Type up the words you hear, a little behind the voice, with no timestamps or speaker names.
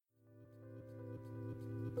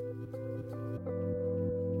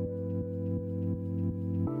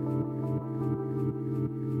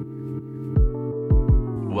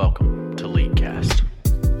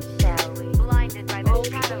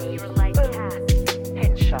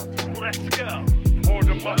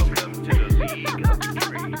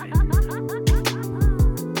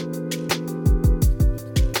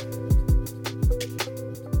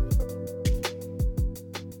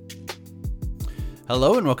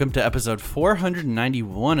Hello and welcome to episode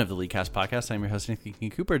 491 of the LeagueCast podcast. I'm your host, Nathan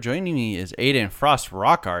Cooper. Joining me is Aiden Frost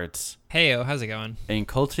Rock Arts. Heyo, how's it going? And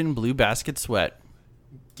Colton Blue Basket Sweat.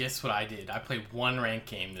 Guess what I did? I played one ranked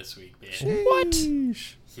game this week, bitch. What?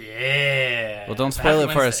 Yeah. Well, don't spoil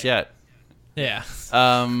it for us yet. Yeah.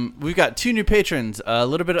 We've got two new patrons, a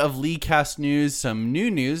little bit of LeagueCast news, some new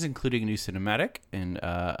news, including a new cinematic and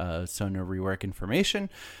Sona rework information.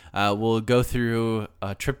 We'll go through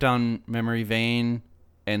a trip down memory vein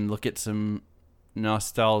and look at some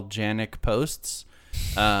nostalgic posts.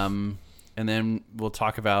 And then we'll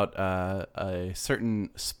talk about a certain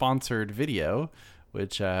sponsored video,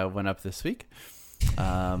 which went up this week.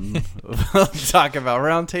 We'll talk about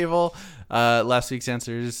Roundtable, last week's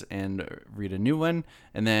answers, and read a new one,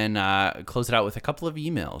 and then close it out with a couple of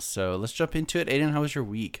emails. So let's jump into it. Aiden, how was your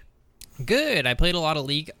week? Good. I played a lot of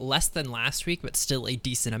League, less than last week, but still a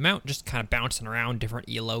decent amount, just kind of bouncing around different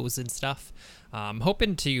ELOs and stuff.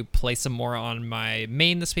 Hoping to play some more on my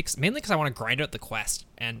main this week, mainly because I want to grind out the quest.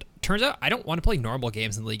 And turns out I don't want to play normal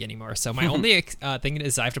games in League anymore, so my only thing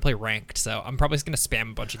is I have to play ranked. So I'm probably just going to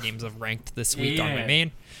spam a bunch of games of ranked this week on my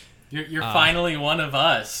main. You're finally one of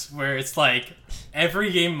us, where it's like,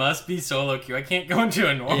 every game must be solo queue. I can't go into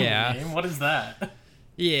a normal game. What is that?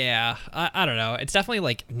 Yeah, I don't know. It's definitely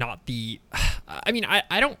like not the. I mean,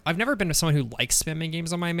 I've never been someone who likes spamming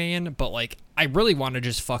games on my main, but like I really want to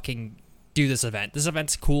just fucking do this event. This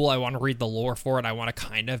event's cool. I want to read the lore for it. I want to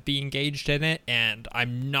kind of be engaged in it, and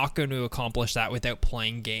I'm not going to accomplish that without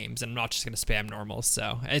playing games. And I'm not just going to spam normals.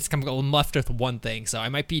 So I'm left with one thing. So I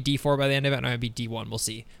might be D4 by the end of it, and I might be D1. We'll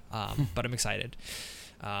see. But I'm excited.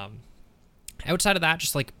 Outside of that,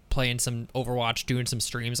 just like playing some Overwatch, doing some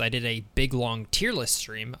streams. I did a big long tier list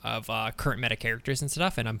stream of current meta characters and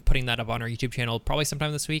stuff, and I'm putting that up on our YouTube channel probably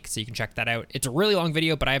sometime this week, so you can check that out. It's a really long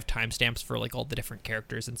video, but I have timestamps for like all the different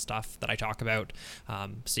characters and stuff that I talk about,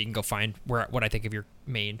 so you can go find what I think of your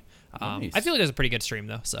main. Nice. I feel like it was a pretty good stream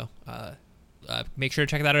though, so make sure to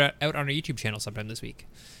check that out on our YouTube channel sometime this week.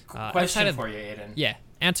 Question for you, Aiden. Yeah,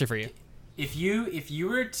 answer for you. If you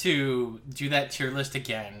were to do that tier list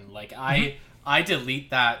again, like I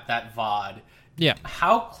delete that VOD. Yeah.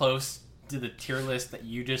 How close to the tier list that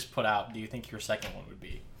you just put out do you think your second one would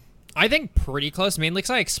be? I think pretty close, mainly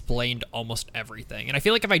because I explained almost everything. And I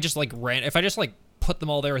feel like if I just put them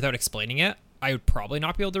all there without explaining it, I would probably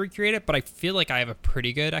not be able to recreate it, but I feel like I have a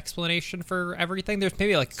pretty good explanation for everything. There's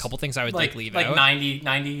maybe like a couple things I would leave out. Like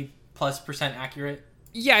 90+% accurate?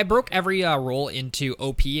 Yeah, I broke every role into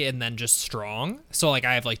OP and then just strong. So like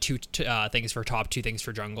I have like two things for top, two things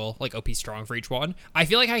for jungle, like OP strong for each one. I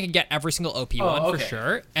feel like I can get every single OP one for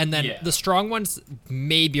sure. And then the strong ones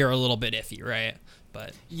maybe are a little bit iffy, right?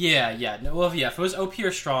 But yeah. No, well, yeah, if it was OP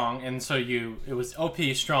or strong, and so it was OP,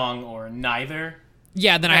 strong, or neither.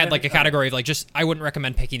 Yeah, then I had like a category of like just I wouldn't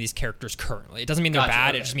recommend picking these characters currently. It doesn't mean they're bad.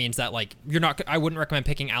 Okay. It just means that like I wouldn't recommend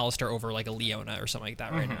picking Alistar over like a Leona or something like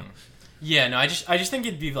that right now. Yeah, no, I just think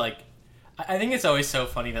it'd be like, I think it's always so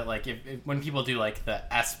funny that like if when people do like the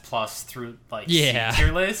S+ through like C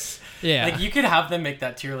tier list, like you could have them make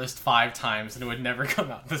that tier list 5 times and it would never come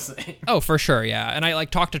out the same. Oh, for sure, yeah. And I like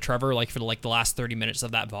talked to Trevor like for like the last 30 minutes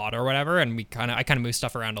of that VOD or whatever, and I kind of move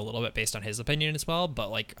stuff around a little bit based on his opinion as well. But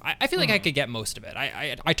like I feel like I could get most of it.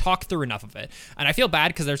 I talk through enough of it, and I feel bad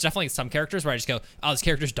because there's definitely some characters where I just go, oh, this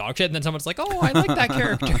character's dog shit, and then someone's like, oh, I like that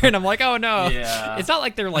character, and I'm like, oh no, it's not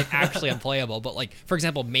like they're like actually unplayable, but like for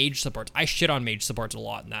example, mage supports. I shit on mage supports a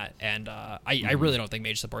lot in that, and I really don't think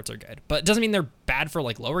mage supports are good, but it doesn't mean they're bad for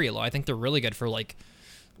like lower elo. I think they're really good for like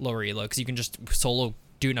lower elo because you can just solo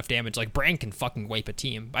do enough damage. Like Bran can fucking wipe a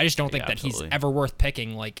team. I just don't think that he's ever worth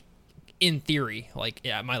picking, like in theory, like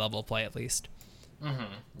at my level of play at least.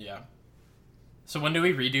 Yeah. So when do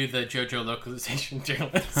we redo the JoJo localization tier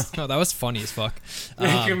list? Oh, that was funny as fuck.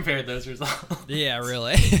 Compare those results. Yeah,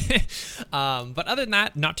 really. But other than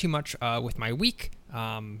that, not too much with my week.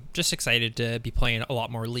 Just excited to be playing a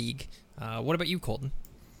lot more League. What about you, Colton?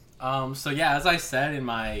 So yeah, as I said in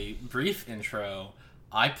my brief intro,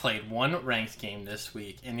 I played one ranked game this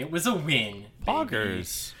week, and it was a win.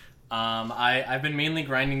 Poggers. I've been mainly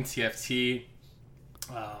grinding TFT,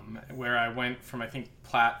 where I went from I think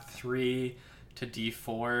Plat 3 to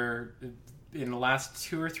D4 in the last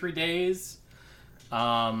 2 or 3 days.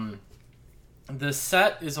 The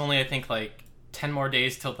set is only I think like 10 more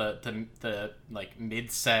days till the like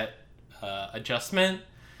mid-set adjustment.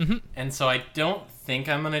 And so I don't think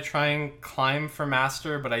I'm going to try and climb for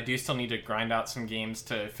Master, but I do still need to grind out some games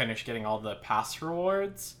to finish getting all the pass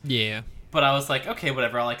rewards. Yeah. But I was like, okay,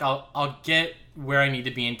 whatever. Like I'll get where I need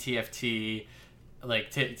to be in TFT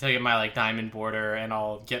like to get my like diamond border, and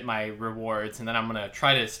I'll get my rewards, and then I'm gonna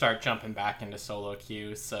try to start jumping back into solo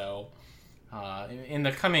queue. So in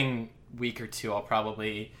the coming week or two, I'll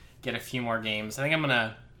probably get a few more games. I think I'm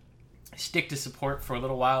gonna stick to support for a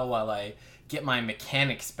little while I get my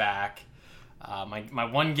mechanics back. My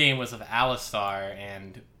one game was of Alistar,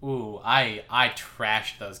 and I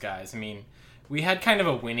trashed those guys. I mean, we had kind of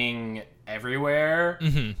a winning everywhere,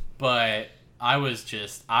 but I was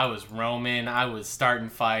roaming, I was starting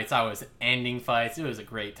fights, I was ending fights. It was a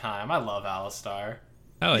great time. I love Alistar.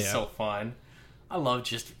 Oh, He's yeah. so fun. I love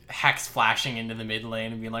just Hex flashing into the mid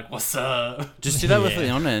lane and being like, "What's up?" Just do that with Yeah.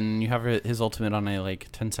 Leona, and you have his ultimate on a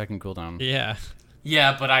like 10-second cooldown. Yeah.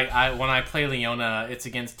 Yeah, but I when I play Leona, it's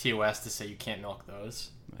against TOS to say you can't milk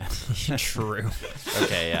those. True.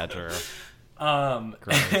 Okay, yeah, true.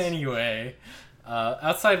 Gross. Anyway,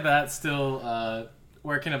 outside of that, still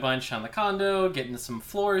working a bunch on the condo, getting some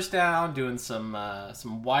floors down, doing some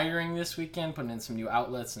wiring this weekend, putting in some new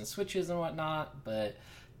outlets and switches and whatnot. But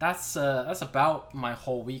that's about my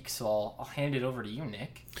whole week. So I'll hand it over to you,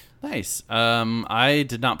 Nick. Nice. I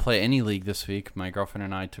did not play any League this week. My girlfriend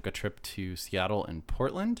and I took a trip to Seattle and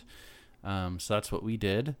Portland. So that's what we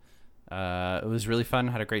did. It was really fun.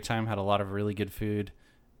 Had a great time. Had a lot of really good food.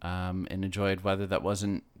 And enjoyed weather that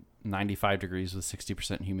wasn't 95 degrees with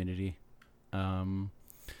 60% humidity.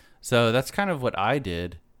 So that's kind of what I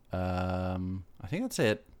did. I think that's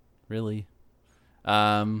it, really.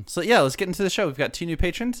 So yeah, let's get into the show. We've got 2 new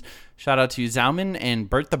patrons. Shout out to Zauman and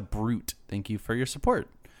Bert the Brute. Thank you for your support.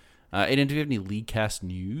 Aiden, do you have any LeagueCast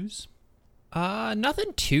news?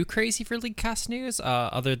 Nothing too crazy for LeagueCast news,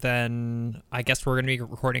 other than I guess we're going to be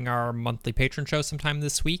recording our monthly patron show sometime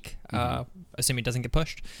this week, assuming it doesn't get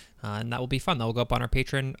pushed, and that will be fun. That will go up on our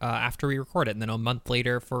Patreon after we record it, and then a month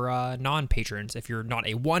later for non-patrons if you're not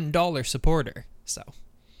a $1 supporter. So,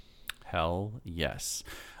 Hell yes.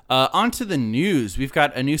 On to the news. We've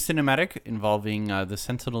got a new cinematic involving the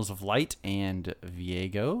Sentinels of Light and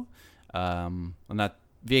Viego.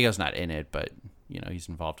 Viego's not in it, but he's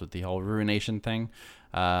involved with the whole Ruination thing.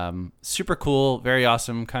 Super cool, very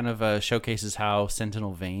awesome. Kind of showcases how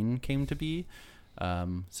Sentinel Vane came to be.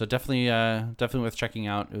 So definitely worth checking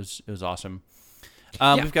out. It was awesome.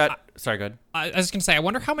 We've got. Sorry, go ahead. I was going to say, I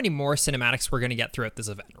wonder how many more cinematics we're going to get throughout this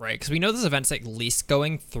event, right? Because we know this event's at least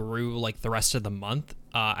going through like the rest of the month.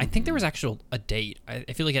 I think there was actually a date.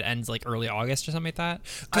 I feel like it ends like early August or something like that.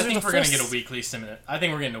 I think we're going to get a weekly cinematic. I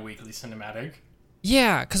think we're getting a weekly cinematic.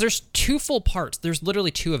 Yeah, because there's 2 full parts. There's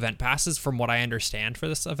literally 2 event passes from what I understand for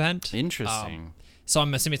this event. Interesting. So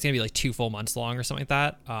I'm assuming it's going to be like 2 full months long or something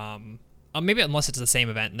like that. Maybe unless it's the same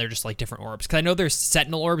event and they're just like different orbs. Because I know there's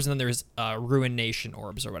Sentinel orbs and then there's Ruination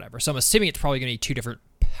orbs or whatever. So I'm assuming it's probably going to be 2 different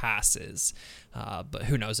passes. But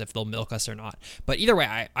who knows if they'll milk us or not. But either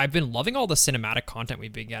way, I've been loving all the cinematic content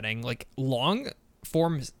we've been getting. Like long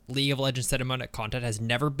form League of Legends cinematic content has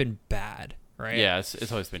never been bad, right? Yeah,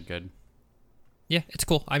 it's always been good. Yeah, it's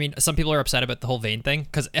cool. I mean, some people are upset about the whole Vayne thing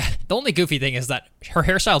because the only goofy thing is that her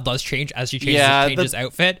hairstyle does change as she changes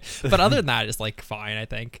outfit. But other than that, it's like fine, I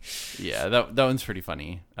think. Yeah, that one's pretty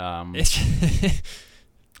funny. But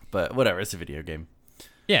whatever, it's a video game.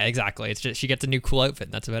 Yeah, exactly. It's just she gets a new cool outfit,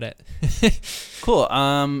 and that's about it. Cool.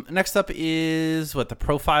 Next up is the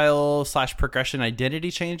profile / progression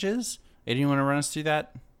identity changes. Aiden, you want to run us through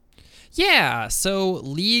that? Yeah, so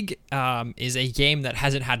League is a game that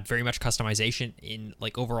hasn't had very much customization in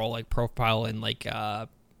like overall like profile and like I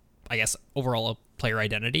guess overall player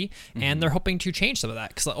identity, and they're hoping to change some of that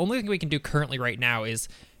because the only thing we can do currently right now is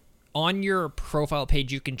on your profile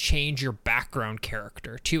page you can change your background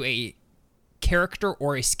character to a character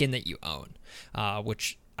or a skin that you own,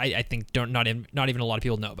 which I think not even a lot of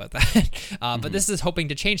people know about that. But this is hoping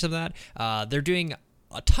to change some of that. They're doing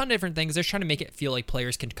a ton of different things. They're trying to make it feel like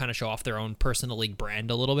players can kind of show off their own personal League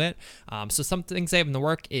brand a little bit. So some things they have in the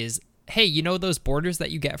work is, hey, those borders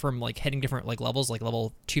that you get from like hitting different like levels, like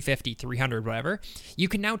level 250, 300, whatever, you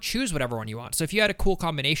can now choose whatever one you want. So if you had a cool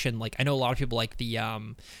combination, like I know a lot of people like the,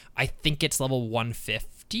 I think it's level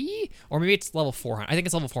 150 or maybe it's level 400. I think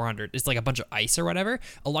it's level 400. It's like a bunch of ice or whatever.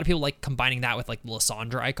 A lot of people like combining that with like the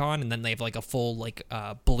Lysandra icon, and then they have like a full like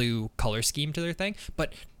blue color scheme to their thing.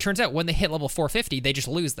 But turns out when they hit level 450, they just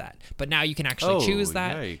lose that. But now you can actually choose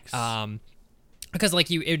that. Yikes. Because like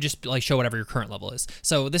it would just like show whatever your current level is.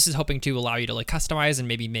 So this is hoping to allow you to like customize and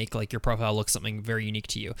maybe make like your profile look something very unique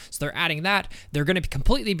to you. So they're adding that. They're going to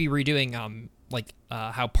completely be redoing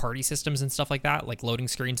how party systems and stuff like that, like loading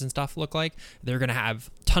screens and stuff look like. They're going to have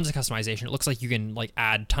tons of customization. It looks like you can like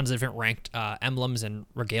add tons of different ranked emblems and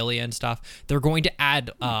regalia and stuff. They're going to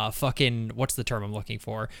add what's the term I'm looking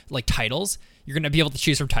for? Like titles. You're going to be able to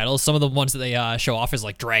choose from titles. Some of the ones that they show off is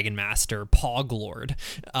like Dragon Master, Pog Lord,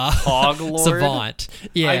 Savant.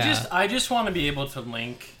 Yeah. I just want to be able to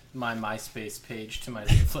link my MySpace page to my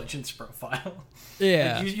League of Legends profile.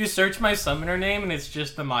 Yeah. Like you search my summoner name and it's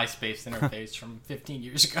just the MySpace interface from 15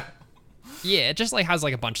 years ago. Yeah, it just like has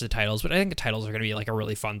like a bunch of the titles, but I think the titles are going to be like a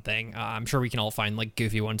really fun thing. I'm sure we can all find like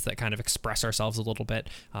goofy ones that kind of express ourselves a little bit.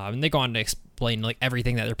 And they go on to explain like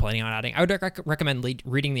everything that they're planning on adding. I would recommend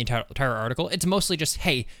reading the entire article. It's mostly just,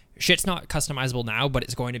 hey, shit's not customizable now, but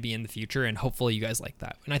it's going to be in the future, and hopefully you guys like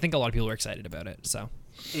that. And I think a lot of people are excited about it. So,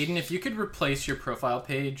 Aiden, if you could replace your profile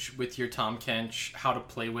page with your Tom Kench how to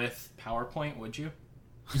play with PowerPoint, would you?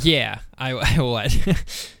 Yeah, I would.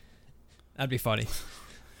 That'd be funny.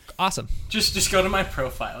 Awesome. Just go to my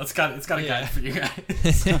profile. It's got a guide for you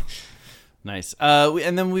guys. Nice.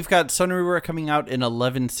 And then we've got Sona Rework coming out in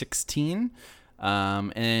 11/16,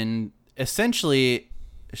 and essentially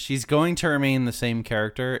she's going to remain the same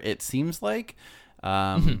character. It seems like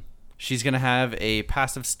she's going to have a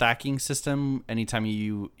passive stacking system anytime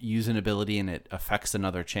you use an ability and it affects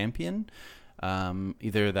another champion.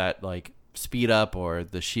 Either that like speed up or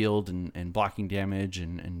the shield and blocking damage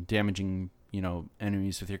and damaging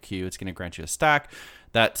enemies with your Q. It's going to grant you a stack.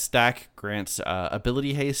 That stack grants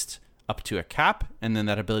ability haste up to a cap, and then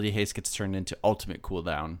that ability haste gets turned into ultimate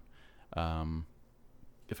cooldown.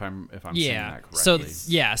 If I'm saying that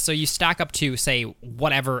correctly. So you stack up to say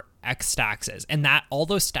whatever X stacks is, and that all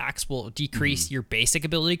those stacks will decrease your basic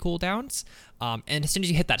ability cooldowns. And as soon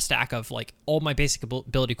as you hit that stack of like all my basic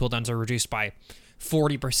ability cooldowns are reduced by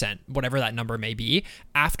 40%, whatever that number may be.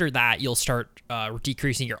 After that, you'll start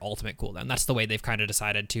decreasing your ultimate cooldown. That's the way they've kind of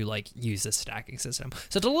decided to like use this stacking system.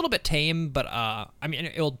 So it's a little bit tame, but I mean,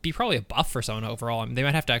 it'll be probably a buff for Sona overall. I mean, they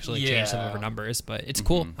might have to actually change some of their numbers, but it's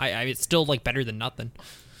cool. It's still like better than nothing.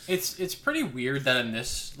 It's pretty weird that in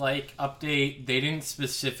this like update they didn't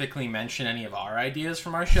specifically mention any of our ideas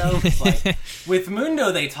from our show. Like with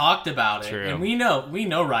Mundo, they talked about it, True. and we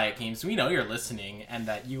know Riot Games, we know you're listening, and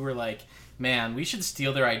that you were like, man, we should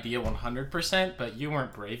steal their idea 100%, but you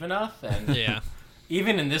weren't brave enough. And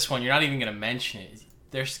even in this one, you're not even going to mention it.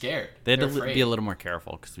 They're scared. They had to be a little more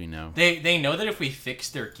careful because we know. They know that if we fix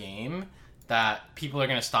their game, that people are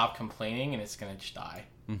going to stop complaining and it's going to just die.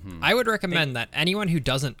 I would recommend that anyone who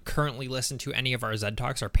doesn't currently listen to any of our Zed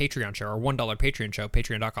Talks, our Patreon show, our $1 Patreon show,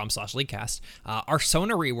 patreon.com/leaguecast, our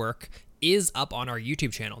Sona rework is up on our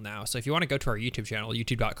YouTube channel now. So if you want to go to our YouTube channel,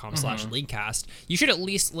 youtube.com/leaguecast, you should at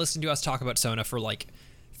least listen to us talk about Sona for like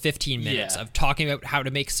 15 minutes of talking about how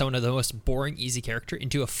to make Sona the most boring, easy character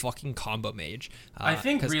into a fucking combo mage. I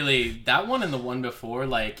think really that one and the one before,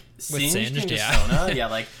 like Singed into yeah. Sona,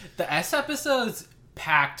 like the S episode's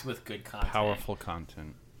packed with good content. Powerful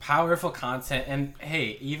content. And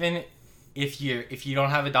hey, even if you don't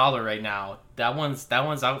have $1 right now, that one's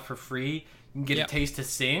out for free. You can get a taste of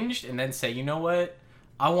Singed and then say, you know what?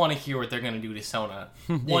 I want to hear what they're going to do to Sona.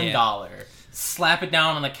 $1. Slap it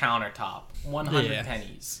down on the countertop. 100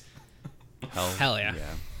 pennies. Hell yeah.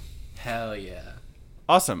 Hell yeah.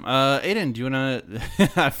 Awesome. Aiden, do you want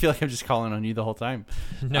to... I feel like I'm just calling on you the whole time.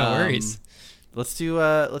 No worries. Let's do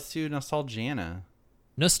Nostalgiana.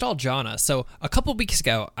 Nostalgiana. So a couple weeks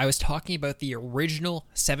ago, I was talking about the original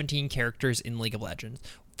 17 characters in League of Legends.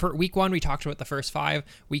 For week 1, we talked about the first 5.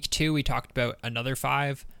 Week 2, we talked about another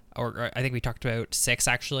 5, or I think we talked about 6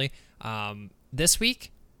 actually. This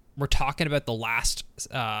week, we're talking about the last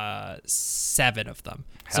 7 of them.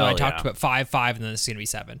 So I talked about 5, and then this is going to be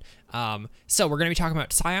 7. So we're going to be talking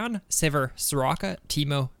about Sion, Sivir, Soraka,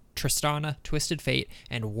 Teemo, Tristana, Twisted Fate,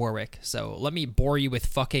 and Warwick. So let me bore you with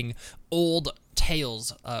fucking old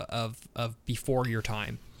tales of before your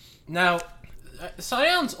time. Now,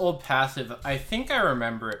 Sion's old passive, I think I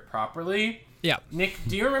remember it properly. Yeah. Nick,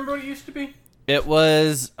 do you remember what it used to be? It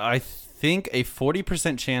was, I think, a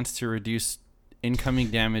 40% chance to reduce incoming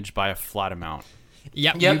damage by a flat amount.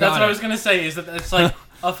 Yep, that's what I was going to say, is that it's like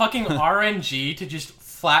a fucking RNG to just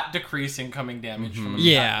flat decrease incoming damage from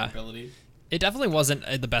a passive ability. It definitely wasn't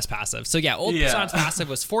the best passive. So yeah, old Sion's passive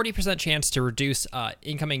was 40% chance to reduce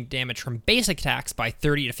incoming damage from basic attacks by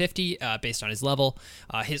 30 to 50 based on his level.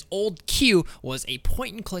 His old Q was a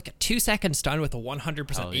point-and-click 2-second stun with a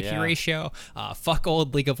 100% AP ratio. Fuck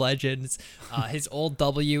old League of Legends. His old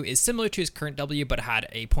W is similar to his current W, but had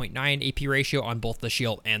a 0.9 AP ratio on both the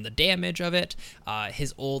shield and the damage of it.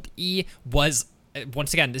 His old E was,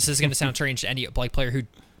 once again, this is going to sound strange to any player who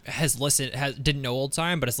didn't know old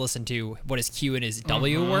Sion, but has listened to what his Q and his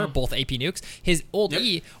W were, both AP nukes. His old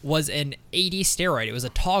E was an AD steroid. It was a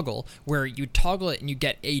toggle where you toggle it and you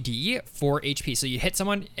get AD for HP. So you hit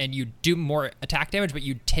someone and you do more attack damage, but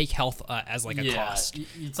you take health as like a cost.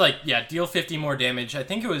 It's like, deal 50 more damage. I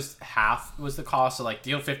think it was half was the cost. So like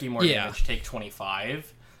deal 50 more damage, take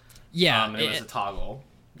 25. Yeah. And it was a toggle.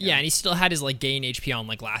 Yeah, and he still had his like gain HP on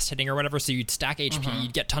like last hitting or whatever, so you'd stack HP,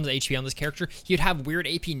 you'd get tons of HP on this character. He'd have weird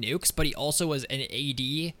AP nukes, but he also was an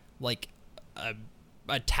AD like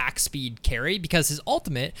attack speed carry because his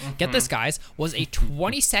ultimate, get this guys, was a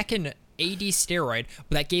 20-second AD steroid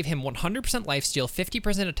that gave him 100% lifesteal,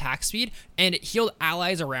 50% attack speed, and it healed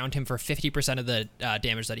allies around him for 50% of the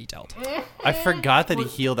damage that he dealt. I forgot that he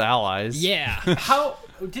healed allies. Yeah. How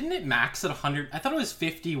didn't it max at 100? I thought it was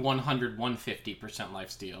 50, 100, 150%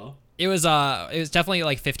 lifesteal. It was definitely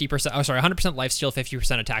like 50%. Oh, sorry, 100% lifesteal,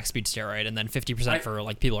 50% attack speed steroid, and then 50% for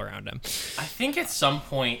like people around him. I think at some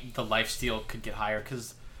point the lifesteal could get higher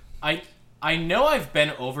because I know I've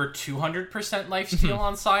been over 200% lifesteal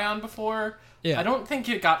on Sion before. Yeah. I don't think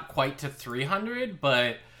it got quite to 300,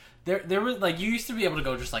 but there was like you used to be able to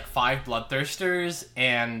go just like 5 Bloodthirsters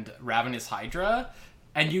and Ravenous Hydra,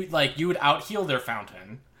 and you would out heal their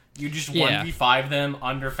fountain. You just 1v5 them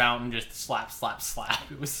under fountain, just slap, slap,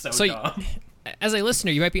 slap. It was so dumb. As a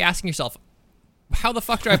listener, you might be asking yourself, how the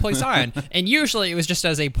fuck do I play Sion? And usually it was just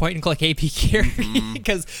as a point and click AP carry,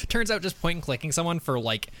 because turns out just point and clicking someone for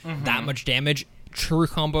like that much damage, true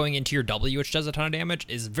comboing into your W, which does a ton of damage,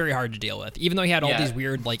 is very hard to deal with. Even though he had all these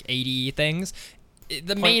weird like 80 things,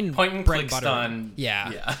 the main point and bread click and butter, stun.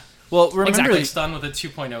 Yeah. Well, remember, Exactly. Stun with a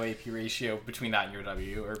 2.0 AP ratio between that and your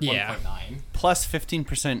W, or 1.9. plus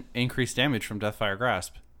 15% increased damage from Deathfire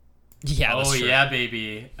Grasp. Yeah, that's true. Yeah,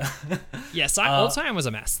 baby. Yeah, old Sion was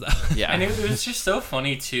a mess though. Yeah. And it was just so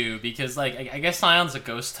funny too, because like I guess Sion's a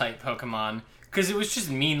ghost type Pokemon, because it was just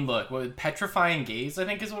mean look. What, Petrifying Gaze, I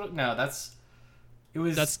think is what. No, that's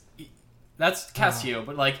Casio,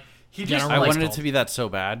 but like he just. Yeah, I like, wanted it to be that so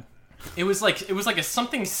bad. It was like a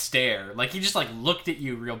something stare. Like he just like looked at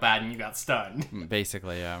you real bad and you got stunned.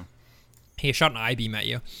 Basically, yeah. He shot an I-beam at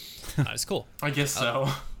you. That was cool. I guess so.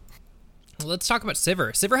 Let's talk about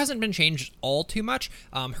Sivir. Sivir hasn't been changed all too much.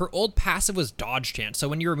 Her old passive was dodge chance. So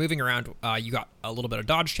when you were moving around, you got a little bit of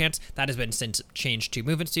dodge chance. That has been since changed to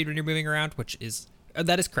movement speed when you're moving around, which is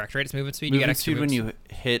that is correct, right? It's movement speed. Movement you get extra speed when moves.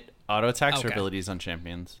 you hit auto attacks or Okay. abilities on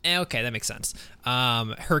champions. Okay, that makes sense.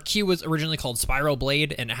 Her Q was originally called Spiral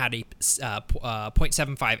Blade, and it had a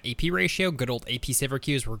 0.75 AP ratio. Good old AP Sivir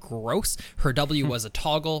Qs were gross. Her W was a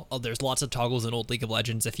toggle. Oh, there's lots of toggles in old League of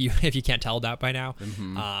Legends if you can't tell that by now.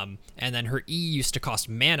 And then her E used to cost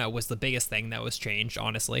mana was the biggest thing that was changed,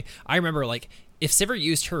 honestly. I remember, like, if Sivir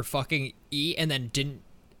used her fucking E and then didn't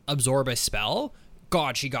absorb a spell,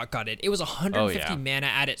 God, she got gutted. It was 150 mana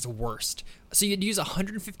at its worst. So you'd use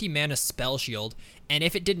 150 mana spell shield, and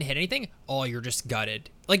if it didn't hit anything, you're just gutted.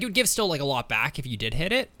 Like, it would give still, like, a lot back if you did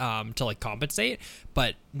hit it, to, like, compensate,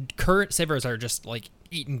 but current Sivirs are just, like,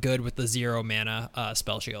 eating good with the 0 mana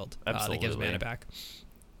spell shield that gives mana back.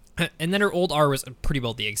 And then her old R was pretty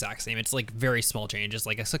well the exact same. It's, like, very small changes,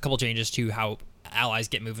 like a couple changes to how allies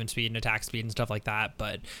get movement speed and attack speed and stuff like that,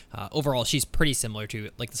 but overall, she's pretty similar to,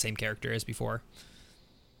 like, the same character as before.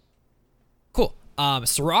 Cool.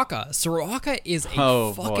 Soraka. Soraka is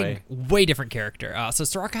a fucking way different character. So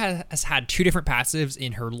Soraka has had 2 different passives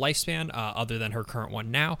in her lifespan, other than her current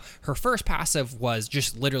one now. Her first passive was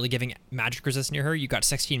just literally giving magic resist near her. You got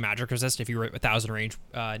 16 magic resist if you were at 1,000 range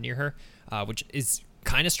near her, which is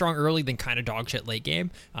kind of strong early, then kind of dog shit late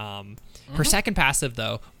game. Her second passive,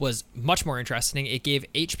 though, was much more interesting. It gave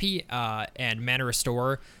HP and mana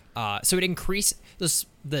restore. So it increased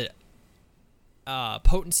the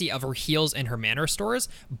potency of her heals and her mana restores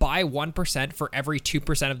by 1% for every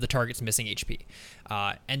 2% of the target's missing HP.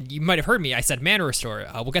 And you might have heard me, I said mana restore.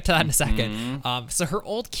 We'll get to that in a second. So her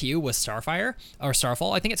old Q was Starfire, or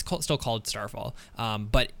Starfall. I think it's still called Starfall.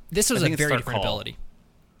 But this was a very different ability.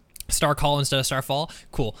 Starcall instead of Starfall.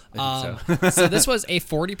 Cool. So this was a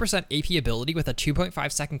 40% AP ability with a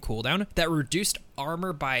 2.5 second cooldown that reduced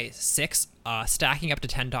armor by 6, stacking up to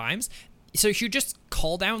 10 times. So you just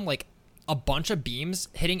call down, like, a bunch of beams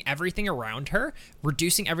hitting everything around her,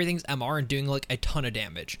 reducing everything's MR and doing like a ton of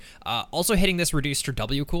damage. Also hitting this reduced her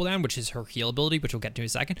W cooldown, which is her heal ability, which we'll get to in a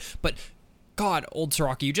second. But God, old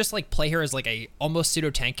Soraka, you just like play her as like a almost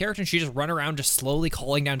pseudo tank character, and she just run around just slowly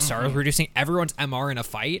calling down stars, reducing everyone's MR in a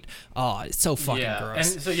fight. Oh, it's so fucking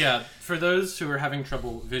gross. And so for those who are having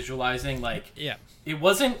trouble visualizing, like Yeah. it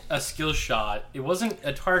wasn't a skill shot, it wasn't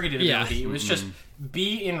a targeted Yeah. ability, it was just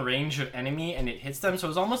be in range of enemy and it hits them. So it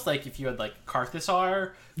was almost like if you had like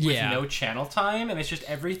Karthusar with no channel time, and it's just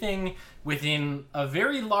everything within a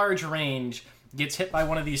very large range gets hit by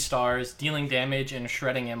one of these stars, dealing damage and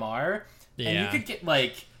shredding MR. And you could get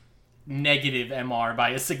like negative MR by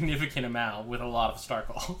a significant amount with a lot of star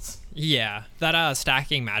calls. Yeah, that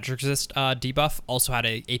stacking magic resist debuff also had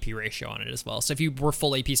a AP ratio on it as well. So if you were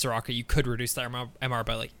full AP Soraka, you could reduce their MR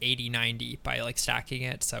by like 80, 90 by like stacking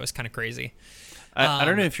it. So it was kind of crazy. I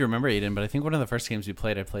don't know if you remember, Aiden, but I think one of the first games we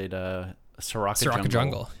played, I played Soraka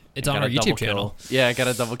Jungle. It's on our YouTube channel. Yeah, I got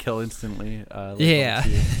a double kill instantly. Yeah.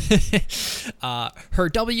 Her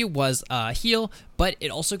W was heal, but it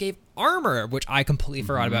also gave armor, which I completely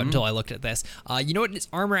forgot about until I looked at this. You know what its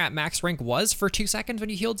armor at max rank was for 2 seconds when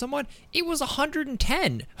you healed someone? It was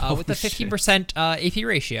 110 with a 15% AP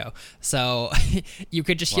ratio. So you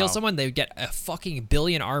could just heal someone, they would get a fucking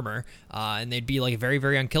billion armor, and they'd be like very,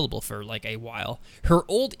 very unkillable for like a while. Her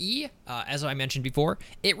old E, as I mentioned before,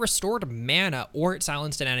 it restored mana or it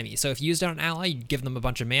silenced an enemy. So if you used it on an ally, you'd give them a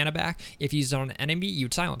bunch of mana back. If you used it on an enemy,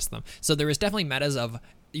 you'd silence them. So there was definitely metas of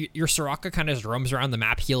your Soraka kind of just roams around the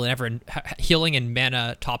map healing and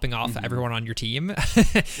mana topping off everyone on your team. And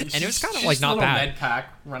it was kind of like not bad. Med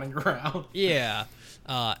pack running around. Yeah.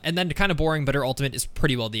 And then kind of boring, but her ultimate is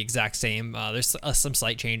pretty well the exact same. There's some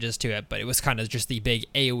slight changes to it, but it was kind of just the big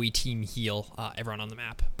AoE team heal everyone on the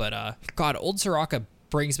map. But God, old Soraka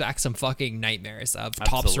brings back some fucking nightmares of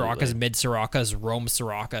top Sorakas, mid Sorakas, roam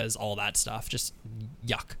Sorakas, all that stuff. Just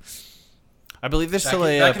yuck. I believe there's still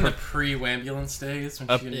back in the pre-Wambulance days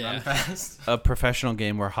when she didn't run fast. A professional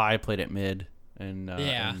game where High played at mid, and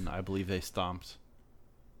I believe they stomped.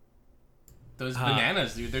 Those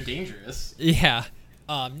bananas, dude, they're dangerous. Yeah.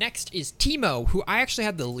 Next is Teemo, who I actually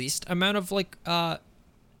had the least amount of I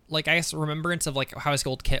guess remembrance of like how his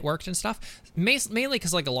gold kit worked and stuff. Mainly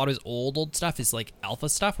because like a lot of his old stuff is like alpha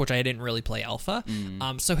stuff, which I didn't really play alpha.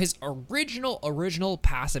 So his original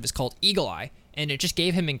passive is called Eagle Eye, and it just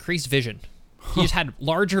gave him increased vision. He just had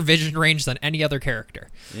larger vision range than any other character.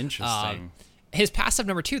 Interesting. His passive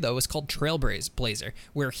number 2, though, was called Trailblazer,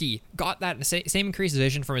 where he got that same increased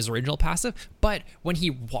vision from his original passive, but when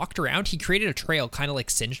he walked around, he created a trail kind of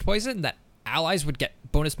like Singed Poison that allies would get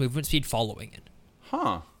bonus movement speed following it.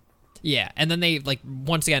 Huh. Yeah, and then they, like,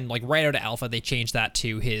 once again, like, right out of alpha, they changed that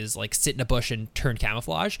to his, like, sit in a bush and turn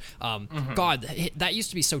camouflage. God, that used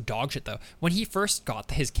to be so dog shit, though. When he first got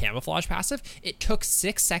his camouflage passive, it took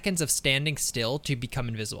 6 seconds of standing still to become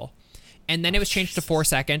invisible. And then it was changed to 4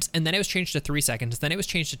 seconds, and then it was changed to 3 seconds, then it was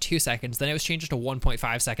changed to 2 seconds, then it was changed to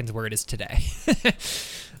 1.5 seconds where it is today.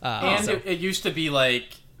 It used to be,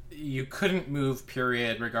 like, you couldn't move,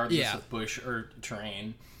 period, regardless of bush or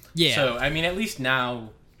terrain. Yeah. So, I mean, at least now...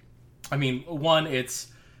 I mean, it's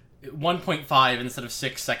 1.5 instead of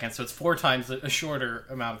 6 seconds, so it's 4 times a shorter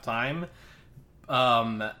amount of time.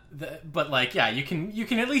 But like, yeah, you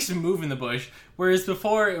can at least move in the bush. Whereas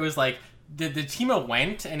before, it was like the Teemo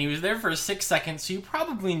went and he was there for 6 seconds, so you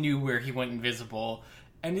probably knew where he went invisible,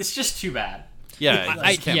 and it's just too bad. Yeah,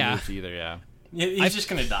 I can't move either. Yeah, he's just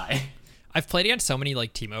gonna die. I've played against so many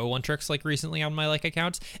like Teemo one tricks like recently on my like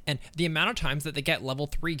accounts, and the amount of times that they get level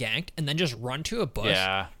 3 ganked and then just run to a bush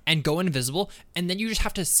and go invisible, and then you just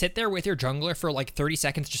have to sit there with your jungler for like 30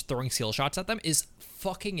 seconds just throwing skill shots at them is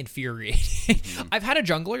fucking infuriating. I've had a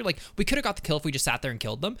jungler, like, we could have got the kill if we just sat there and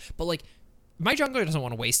killed them, but like my jungler doesn't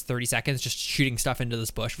want to waste 30 seconds just shooting stuff into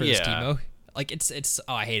this bush for this Teemo. Like it's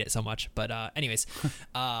I hate it so much. But anyways,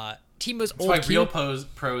 Teemo's old Q. Real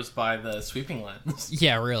pros by the sweeping lens.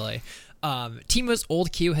 Yeah, really. Teemo's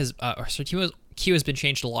old Q Teemo's Q has been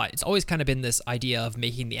changed a lot. It's always kind of been this idea of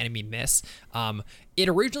making the enemy miss. It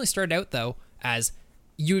originally started out though as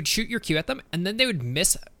you would shoot your Q at them and then they would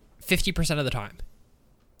miss 50% of the time.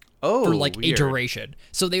 For like weird. a duration.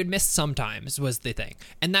 So they would miss sometimes was the thing.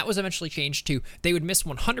 And that was eventually changed to they would miss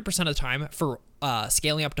 100% of the time for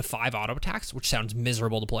scaling up to 5 auto attacks, which sounds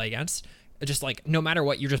miserable to play against. Just like no matter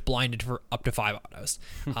what, you're just blinded for up to 5 autos.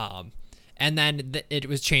 And then it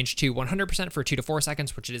was changed to 100% for 2 to 4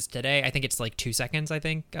 seconds, which it is today. I think it's like 2 seconds, I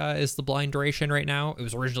think, is the blind duration right now. It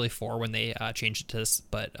was originally 4 when they changed it to this,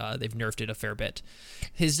 but they've nerfed it a fair bit.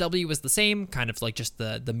 His W was the same, kind of like just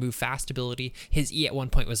the move fast ability. His E at one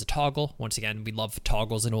point was a toggle. Once again, we love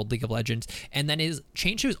toggles in old League of Legends. And then his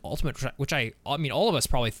change to his ultimate, which I mean, all of us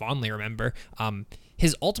probably fondly remember.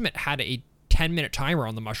 His ultimate had a 10-minute timer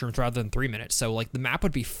on the mushrooms rather than 3 minutes. So like the map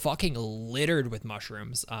would be fucking littered with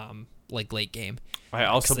mushrooms, like late game. I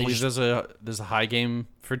also 'Cause they believe there's a high game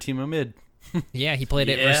for Teemo Mid. Yeah, he played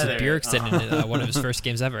it versus Bjergsen in one of his first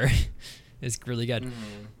games ever. It's really good.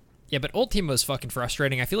 Mm-hmm. Yeah, but old team was fucking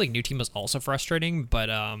frustrating. I feel like new team was also frustratristana, but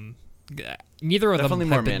neither of Definitely them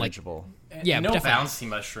more have been manageable. Yeah, no definitely. bouncy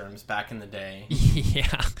mushrooms back in the day. Yeah.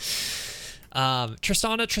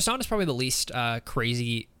 Tristana is probably the least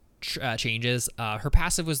crazy changes. Her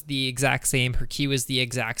passive was the exact same. Her Q is the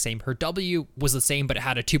exact same. Her W was the same, but it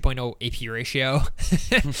had a 2.0 AP ratio.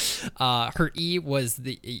 Her E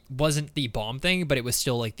wasn't the bomb thing, but it was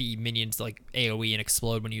still like the minions like AoE and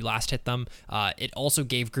explode when you last hit them. It also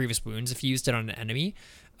gave grievous wounds if you used it on an enemy.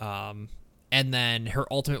 And then her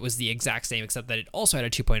ultimate was the exact same, except that it also had a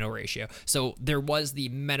 2.0 ratio. So there was the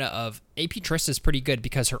meta of AP Trist is pretty good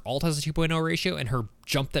because her ult has a 2.0 ratio and her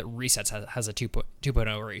jump that resets has a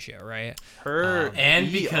 2.0 ratio, right? Her and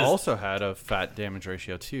E because- also had a fat damage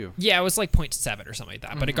ratio too. Yeah, it was like 0.7 or something like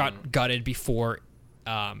that, but it got gutted before.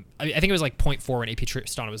 I think it was like 0.4 when AP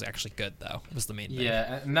Tristana was actually good, though. Was the main thing.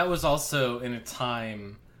 Yeah, and that was also in a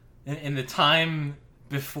time, in the time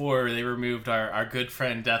before they removed our good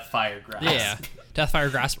friend Deathfire Grasp. Yeah.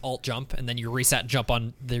 Deathfire Grasp, alt jump, and then you reset jump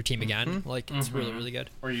on their team again. Like, it's really, really good.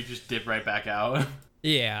 Or you just dip right back out.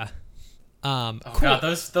 Yeah. Oh Cool. god,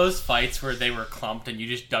 those fights where they were clumped and you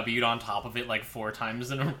just W'd on top of it like 4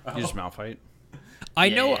 times in a row. You just malfight. I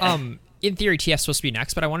know, Yeah. in theory, TF's supposed to be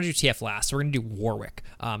next, but I want to do TF last, so we're going to do Warwick.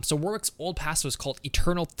 So Warwick's old passive was called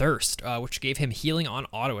Eternal Thirst, which gave him healing on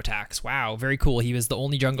auto attacks. Wow, very cool. He was the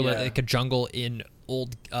only jungler that could jungle in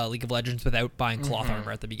old League of Legends without buying cloth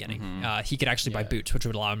armor at the beginning. He could actually buy boots, which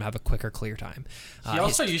would allow him to have a quicker clear time. He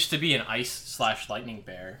also used to be an ice/lightning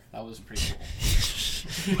bear. That was pretty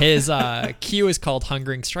cool. His Q is called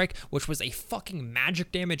Hungering Strike, which was a fucking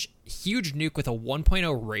magic damage, huge nuke with a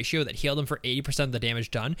 1.0 ratio that healed him for 80% of the damage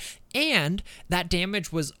done. And that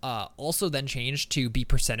damage was also then changed to be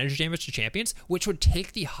percentage damage to champions, which would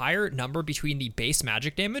take the higher number between the base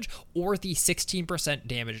magic damage or the 16%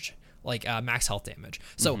 damage, like max health damage.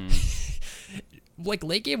 So like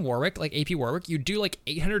late game Warwick, like AP Warwick, you'd do like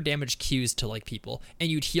 800 damage Qs to like people and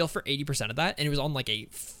you'd heal for 80% of that, and it was on like a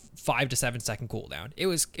 5 to 7 second cooldown. It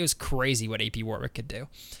was crazy what AP Warwick could do.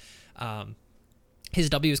 His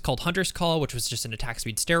W is called Hunter's Call, which was just an attack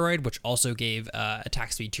speed steroid, which also gave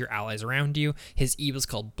attack speed to your allies around you. His E was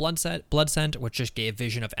called Blood Scent, which just gave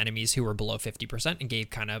vision of enemies who were below 50% and gave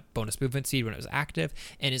kind of bonus movement speed when it was active.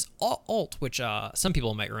 And his ult, which some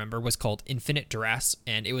people might remember, was called Infinite Duress,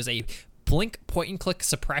 and it was a blink point and click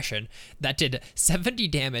suppression that did 70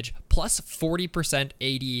 damage plus 40%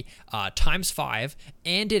 AD times 5,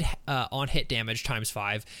 and did on hit damage times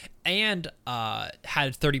 5, and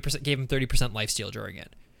had 30%, gave him 30% lifesteal during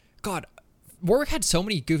it. God, Warwick had so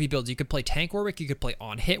many goofy builds. You could play tank Warwick, you could play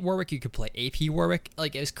on hit Warwick, you could play AP Warwick.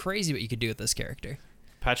 Like, it was crazy what you could do with this character.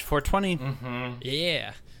 Patch 420.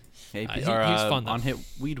 Yeah. AP, He or, was fun, though. on hit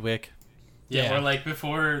Weedwick. Yeah, or like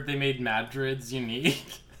before they made Madrid's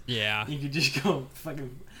unique. Yeah. You could just go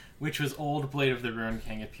fucking, which was old Blade of the Ruined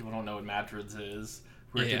King. If people don't know what Madrid's is,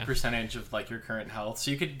 where it did percentage of like your current health.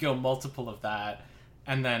 So you could go multiple of that,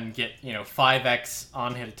 and then get 5x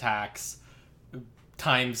on hit attacks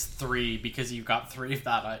times 3 because you got 3 of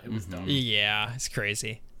that. It was dumb. Yeah, it's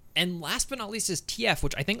crazy. And last but not least is TF,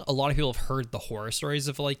 which I think a lot of people have heard the horror stories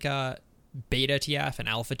of, like beta TF and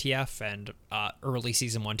alpha TF and early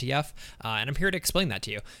season 1 TF, and I'm here to explain that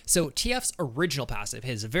to you. So TF's original passive,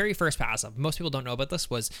 his very first passive, most people don't know about this,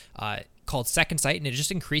 was called Second Sight, and it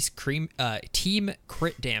just increased team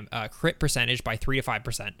crit percentage by 3 to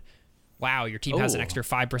 5%. Wow, your team has an extra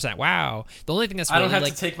 5%. Wow. The only thing that's really, I don't have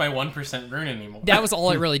like, to take my 1% rune anymore. that was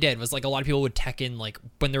all it really did, was like a lot of people would tech in, like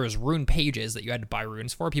when there was rune pages that you had to buy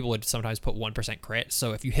runes for, people would sometimes put 1% crit.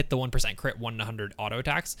 So if you hit the 1% crit 1 in 100 auto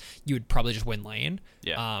attacks, you would probably just win lane.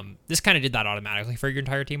 Yeah. This kind of did that automatically for your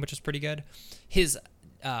entire team, which is pretty good. His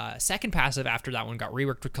second passive after that one got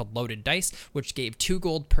reworked was called Loaded Dice, which gave 2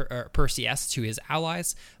 gold per CS to his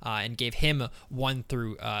allies, and gave him 1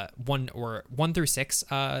 through 6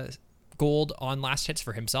 gold on last hits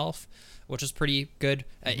for himself, which is pretty good.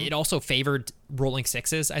 It also favored rolling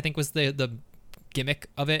 6s, I think was the gimmick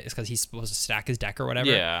of it, is because he's supposed to stack his deck or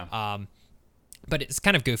whatever. Yeah. But it's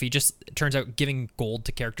kind of goofy. Just, it turns out giving gold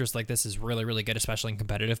to characters like this is really, really good, especially in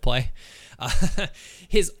competitive play.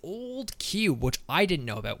 His old cube, which I didn't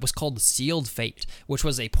know about, was called Sealed Fate, which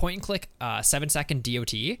was a point and click 7-second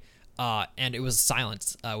DOT, and it was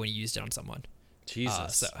silenced when you used it on someone.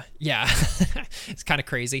 Jesus. So yeah, it's kind of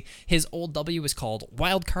crazy. His old W was called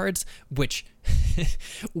Wildcards, which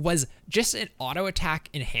was just an auto attack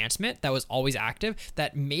enhancement that was always active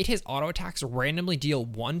that made his auto attacks randomly deal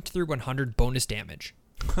 1 through 100 bonus damage.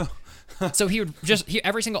 So he would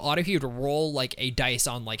every single auto he would roll like a dice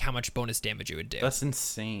on like how much bonus damage it would do. That's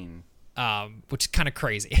insane. Which is kind of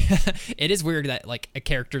crazy. It is weird that like a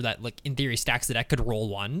character that like in theory stacks the deck could roll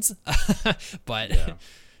ones, but Yeah.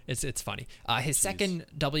 it's funny. His second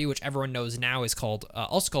W, which everyone knows now, is called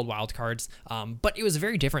also called Wildcards, but it was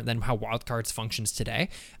very different than how Wildcards functions today.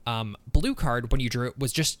 Blue card, when you drew it,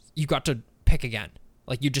 was just you got to pick again.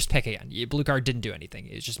 Like, you just pick again. Blue card didn't do anything.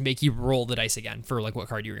 It just make you roll the dice again for, like, what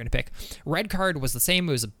card you were going to pick. Red card was the same.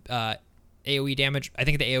 It was AoE damage. I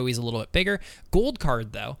think the AoE is a little bit bigger. Gold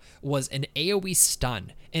card, though, was an AoE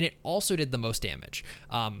stun, and it also did the most damage.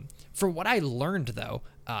 For what I learned, though,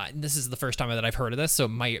 and this is the first time that I've heard of this, so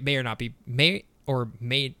may not be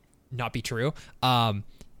true.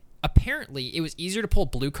 Apparently, it was easier to pull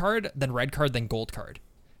blue card than red card than gold card.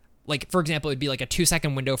 Like, for example, it'd be like a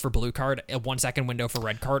 2-second window for blue card, a 1-second window for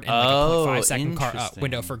red card, and like a 0.5-second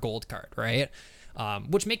window for gold card, right?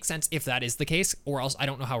 Which makes sense if that is the case, or else I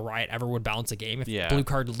don't know how Riot ever would balance a game if blue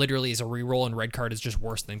card literally is a reroll and red card is just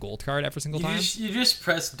worse than gold card every single time. You just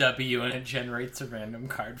press W and it generates a random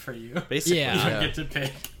card for you. Basically, You don't get to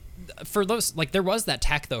pick. For those, like, there was that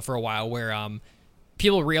tech, though, for a while where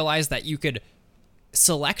people realized that you could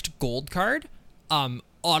select gold card,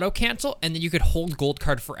 auto cancel, and then you could hold gold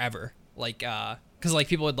card forever, like because like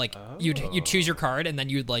people would like you'd choose your card and then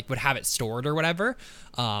you'd like would have it stored or whatever,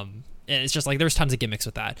 and it's just like there's tons of gimmicks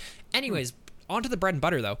with that. Anyways, onto the bread and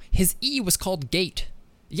butter, though. His E was called Gate.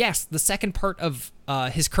 Yes, the second part of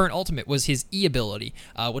his current ultimate was his E ability,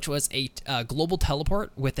 which was a global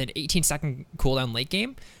teleport with an 18-second cooldown late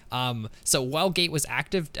game. So while Gate was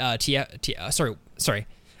active,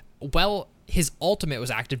 while his ultimate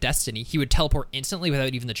was active, Destiny, he would teleport instantly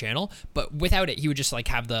without even the channel, but without it, he would just like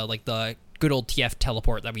have the good old TF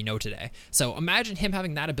teleport that we know today. So imagine him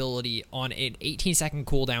having that ability on an 18-second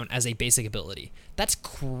cooldown as a basic ability. That's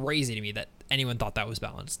crazy to me that anyone thought that was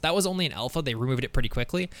balanced. That was only an alpha. They removed it pretty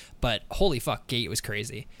quickly, but holy fuck, Gate was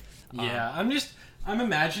crazy. Yeah, I'm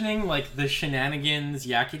imagining like the shenanigans,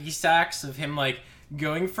 yakety stacks of him like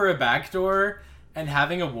going for a backdoor and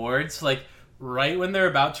having awards like right when they're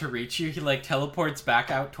about to reach you, he like teleports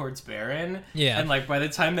back out towards Baron. Yeah. And like by the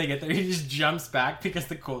time they get there, he just jumps back because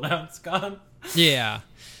the cooldown's gone. Yeah.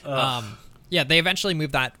 Yeah, they eventually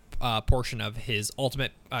moved that portion of his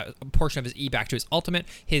ultimate portion of his E back to his ultimate.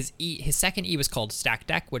 His second E was called Stack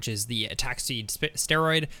Deck, which is the attack speed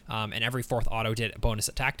steroid, and every fourth auto did bonus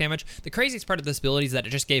attack damage. The craziest part of this ability is that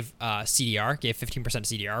it just gave CDR, gave 15%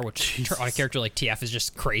 CDR, which on a character like TF is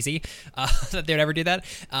just crazy that they would ever do that.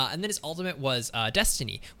 And then his ultimate was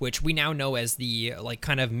Destiny, which we now know as the like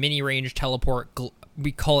kind of mini range teleport.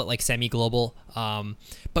 We call it like semi-global,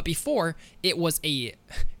 but before it was a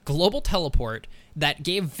global teleport that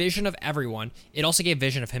gave vision of everyone. It also gave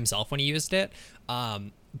vision of himself when he used it,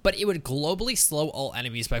 but it would globally slow all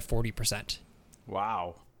enemies by 40%.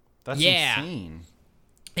 Wow, that's insane.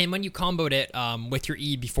 And when you comboed it with your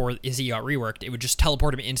E before his E got reworked, it would just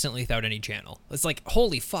teleport him instantly without any channel. It's like,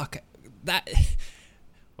 holy fuck, that.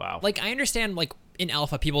 Wow. Like, I understand, like, in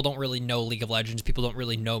alpha, people don't really know League of Legends. People don't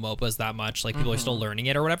really know MOBAs that much. Like, people are still learning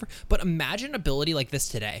it or whatever. But imagine an ability like this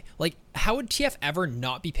today. Like, how would TF ever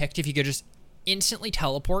not be picked if you could just instantly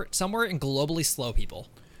teleport somewhere and globally slow people?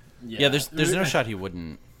 Yeah, there's no shot he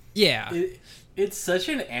wouldn't. Yeah. It's such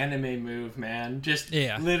an anime move, man. Just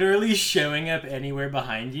Yeah. literally showing up anywhere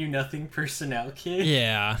behind you, nothing personnel kit.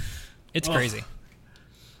 Yeah. It's crazy.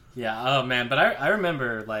 Yeah, oh man, but I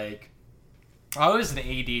remember, like, I was an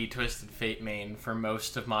AD Twisted Fate main for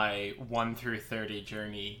most of my 1 through 30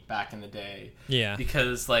 journey back in the day. Yeah.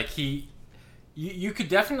 Because, like, you could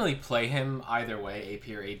definitely play him either way,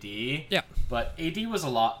 AP or AD. Yeah. But AD was a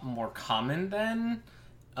lot more common then.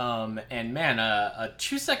 And man, a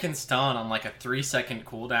 2-second stun on like a 3-second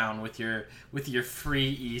cooldown with your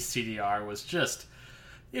free ECDR was just,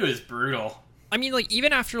 it was brutal. I mean, like,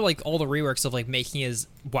 even after, like, all the reworks of, like, making his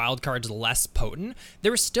wild cards less potent,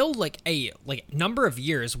 there was still, like, a, like, number of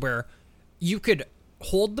years where you could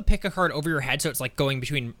hold the pick a card over your head, so it's, like, going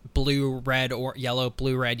between blue, red, or yellow,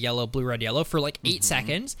 blue, red, yellow, for, like, 8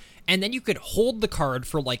 seconds, and then you could hold the card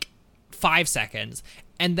for, like, 5 seconds,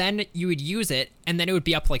 and then you would use it, and then it would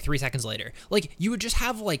be up, like, 3 seconds later. Like, you would just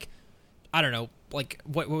have, like, I don't know, like,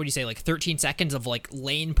 what would you say, like, 13 seconds of, like,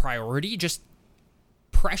 lane priority, just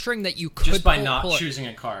pressuring that you could just by not choosing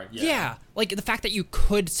a card. Yeah, like the fact that you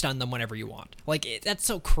could stun them whenever you want. Like that's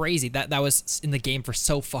so crazy that was in the game for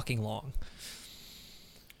so fucking long.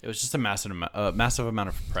 It was just a massive amount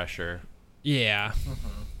of pressure. Yeah.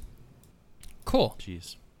 Cool.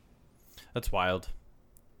 Jeez, that's wild.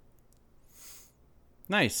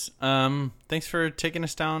 Nice. Thanks for taking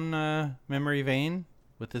us down memory vein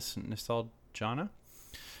with this nostalgia.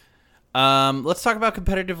 Let's talk about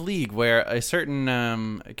competitive league, where a certain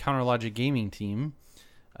Counter Logic gaming team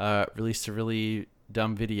released a really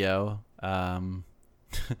dumb video. Have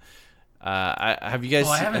you guys?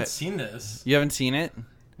 I haven't seen this. You haven't seen it?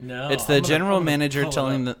 No. It's the general manager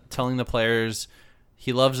telling the players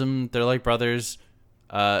he loves them. They're like brothers.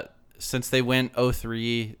 Since they went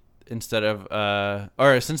 0-3 instead of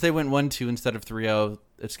since they went 1-2 instead of 3-0,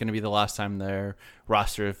 it's going to be the last time their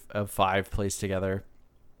roster of 5 plays together.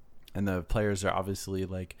 And the players are obviously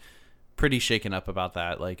like pretty shaken up about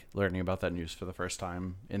that, like learning about that news for the first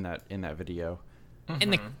time in that video.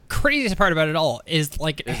 And the craziest part about it all is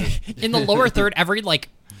like in the lower third, every like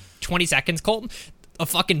 20 seconds, Colton, a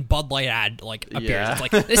fucking Bud Light ad like appears. Yeah. It's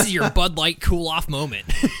like, this is your Bud Light cool off moment.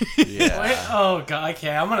 Yeah. Wait, oh god,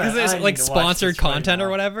 okay, I'm gonna. Because there's I need like to watch sponsored this right content now. or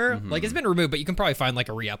whatever. Like it's been removed, but you can probably find like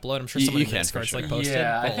a re-upload. I'm sure someone You in can, Discord's for like sure. posted.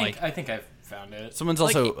 Yeah, but, I think I've found it. Someone's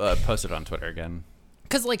Like- also posted on Twitter again.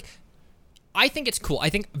 because like I think it's cool. I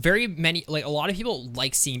think very many, like a lot of people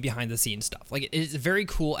like seeing behind the scenes stuff. Like it is very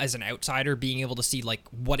cool as an outsider being able to see like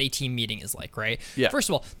what a team meeting is like, right? Yeah. First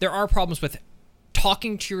of all, there are problems with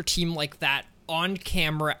talking to your team like that on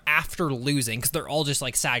camera after losing, because they're all just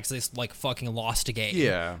like sad because they like fucking lost a game.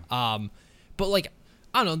 Yeah. But like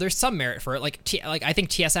I don't know, there's some merit for it. Like I think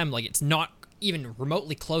TSM, like it's not even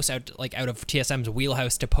remotely close out of TSM's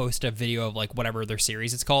wheelhouse to post a video of like whatever their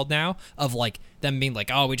series it's called now, of like them being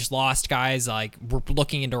like, oh, we just lost, guys, like we're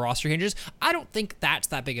looking into roster changes. I don't think that's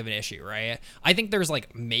that big of an issue, right? I think there's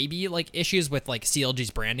like maybe like issues with like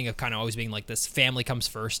CLG's branding of kind of always being like this family comes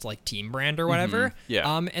first like team brand or whatever.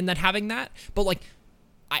 Yeah. And then having that, but like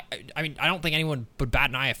I mean, I don't think anyone would bat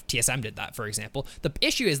an eye if TSM did that, for example. The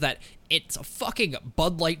issue is that it's a fucking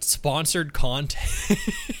Bud Light sponsored content.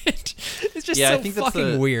 It's just Yeah, so I think that's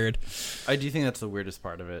fucking weird. I do think that's the weirdest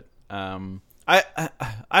part of it. I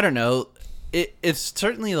don't know. It's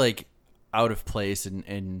certainly like out of place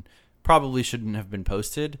and probably shouldn't have been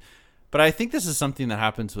posted. But I think this is something that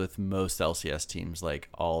happens with most LCS teams like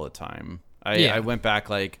all the time. I went back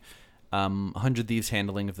like 100 Thieves'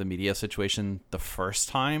 handling of the media situation the first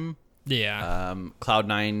time. Yeah.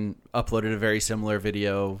 Cloud9 uploaded a very similar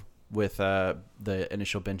video with the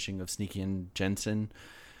initial benching of Sneaky and Jensen.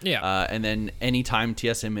 Yeah. And then anytime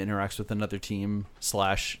TSM interacts with another team /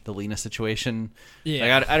 the Lena situation,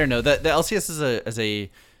 Yeah. like, I don't know. The LCS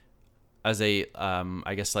as a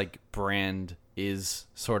I guess like brand is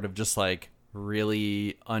sort of just like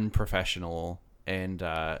really unprofessional, and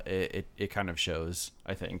it kind of shows,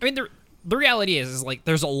 I think. I mean, the reality is like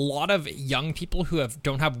there's a lot of young people who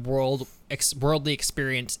don't have worldly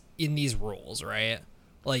experience in these roles, right?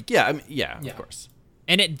 Like, Yeah, I mean, yeah, Yeah. of course.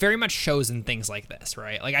 and it very much shows in things like this,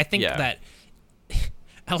 right? Like I think Yeah. that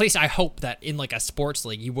at least I hope that in like a sports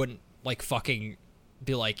league you wouldn't like fucking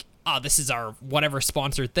be like, oh, this is our whatever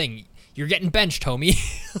sponsored thing. You're getting benched, homie.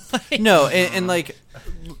 Like, No, and like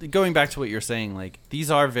going back to what you're saying, like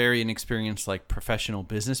these are very inexperienced, like professional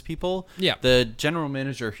business people. Yeah. The general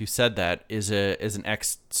manager who said that is an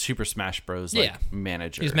ex Super Smash Bros. Like Yeah.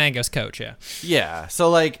 manager. he's Mango's coach, yeah. Yeah. So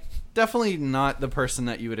like definitely not the person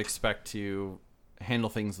that you would expect to handle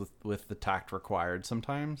things with the tact required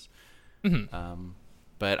sometimes.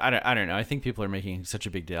 But I don't know. I think people are making such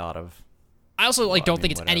a big deal out of. I also like Well, I don't mean,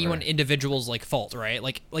 think it's whatever. anyone individual's like fault, right?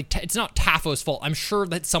 Like it's not Tafo's fault. I'm sure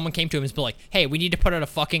that someone came to him and be like, "Hey, we need to put out a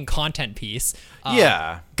fucking content piece.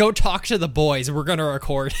 Yeah. Go talk to the boys. We're gonna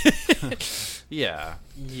record." Yeah.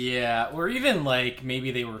 Yeah, or even like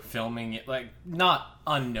maybe they were filming it, like not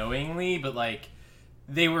unknowingly, but like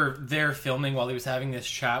they were there filming while he was having this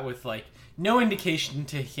chat with like no indication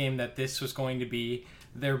to him that this was going to be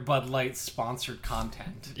their Bud Light sponsored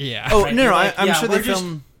content. Yeah. Oh Right, no, you're no, like, I'm yeah, sure they we're just-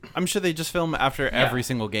 film. I'm sure they just film after every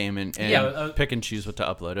single game and Yeah, pick and choose what to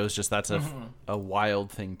upload. It was just that's a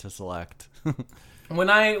wild thing to select. When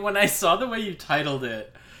I saw the way you titled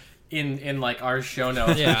it in like our show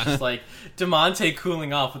notes, Yeah. just like DeMonte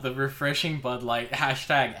cooling off with a refreshing Bud Light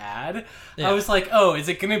 #ad. Yeah. I was like, oh, is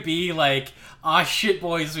it gonna be like, ah shit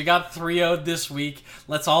boys, we got 3-0'd this week.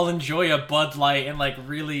 Let's all enjoy a Bud Light, and like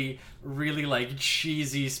really like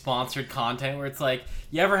cheesy sponsored content where it's like,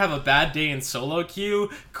 you ever have a bad day in solo queue?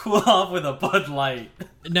 Cool off with a Bud Light.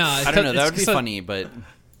 No, I don't know. That would be funny, but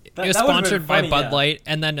That- It was that would've been sponsored by funny, Bud yeah. Light,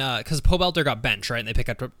 and then because Pobelter got benched, right? And they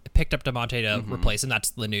picked up DeMonte to replace him. That's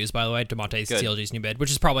the news, by the way. DeMonte's Good. CLG's new bid,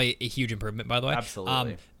 which is probably a huge improvement, by the way.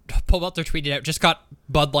 Absolutely. Paul Belter tweeted out, just got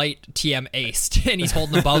Bud Light TM aced, and he's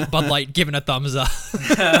holding the Bud Light, giving a thumbs up.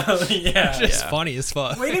 Yeah. Just funny as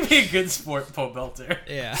fuck. Way to be a good sport, Paul Belter.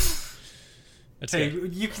 Yeah. Hey,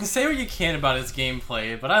 you can say what you can about his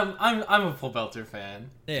gameplay, but I'm a Paul Belter fan.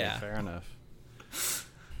 Yeah. Fair enough.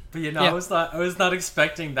 But I was not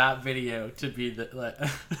expecting that video to be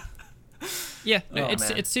the. Yeah, Oh, it's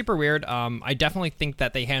man. it's super weird. I definitely think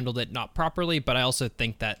that they handled it not properly, but I also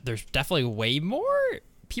think that there's definitely way more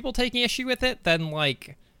people taking issue with it than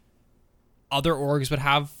like other orgs would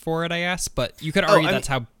have for it, I guess. But you could argue that's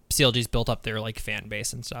how CLG's built up their like fan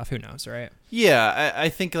base and stuff. Who knows, right? Yeah, I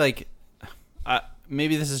think like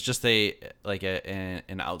maybe this is just an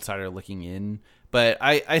outsider looking in, but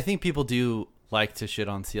I think people do like to shit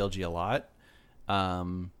on CLG a lot.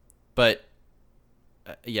 But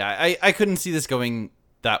yeah, I couldn't see this going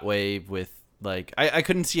that way with like I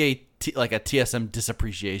couldn't see a TSM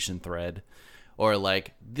disappreciation thread, or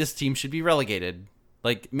like this team should be relegated,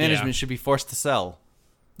 like management should be forced to sell.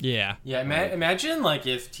 Yeah. Yeah, imagine like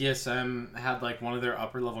if TSM had like one of their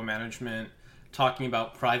upper level management talking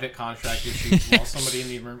about private contract issues while somebody in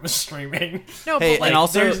the room was streaming. No, Hey, but like, and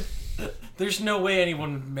also there's no way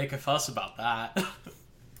anyone would make a fuss about that.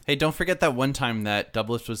 hey, don't forget that one time that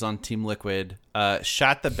Doublelift was on Team Liquid,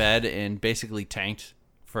 shot the bed and basically tanked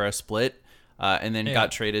for a split, and then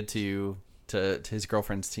got traded to his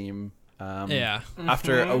girlfriend's team.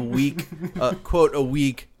 After a week, quote, a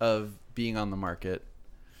week of being on the market.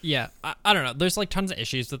 Yeah, I don't know. There's like tons of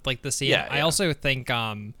issues with like the scene. Yeah, I yeah. also think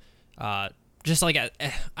just like I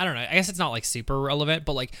don't know. I guess it's not like super relevant,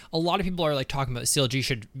 but like a lot of people are like talking about CLG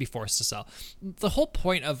should be forced to sell. The whole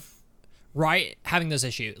point of Riot having those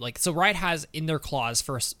issues, like, so Riot has in their clause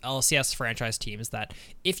for LCS franchise teams that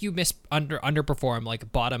if you underperform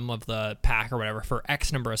like bottom of the pack or whatever for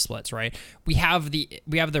X number of splits, right? We have the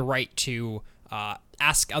right to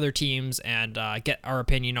ask other teams and get our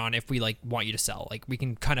opinion on if we like want you to sell. Like we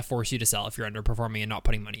can kind of force you to sell if you're underperforming and not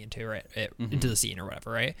putting money into it into the scene or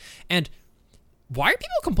whatever, right? And why are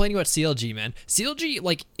people complaining about CLG, man? CLG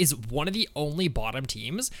like is one of the only bottom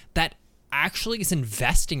teams that actually is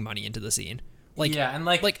investing money into the scene. Like yeah, and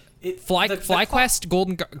like FlyQuest,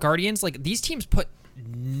 Golden Guardians, like these teams put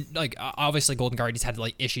like obviously Golden Guardians had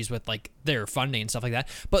like issues with like their funding and stuff like that,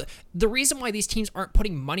 but the reason why these teams aren't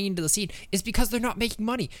putting money into the scene is because they're not making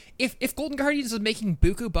money. If Golden Guardians was making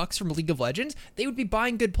buku bucks from League of Legends, they would be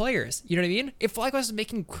buying good players. You know what I mean? If FlyQuest was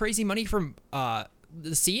making crazy money from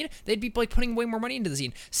the scene, they'd be like putting way more money into the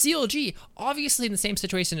scene. CLG, obviously in the same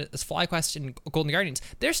situation as FlyQuest and Golden Guardians,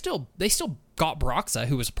 they still got Broxa,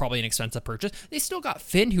 who was probably an expensive purchase. They still got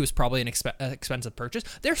Finn, who was probably an expensive purchase.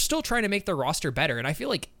 They're still trying to make their roster better, and I feel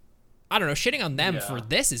like, I don't know, shitting on them for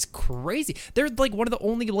this is crazy. They're like one of the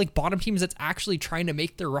only like bottom teams that's actually trying to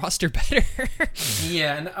make their roster better.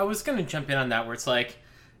 Yeah, and I was gonna jump in on that where it's like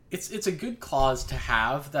it's a good clause to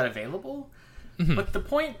have that available, but the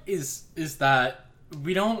point is that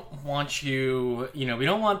we don't want we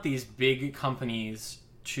don't want these big companies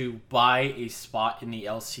to buy a spot in the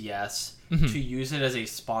LCS to use it as a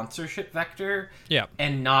sponsorship vector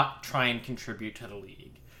and not try and contribute to the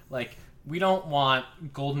league. Like, we don't want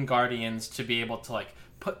Golden Guardians to be able to, like,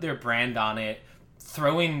 put their brand on it,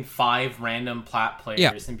 throw in 5 random plat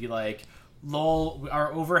players and be like, lol,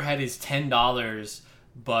 our overhead is $10,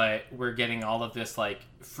 but we're getting all of this, like,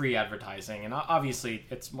 free advertising. And obviously,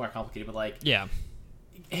 it's more complicated, but, like... Yeah.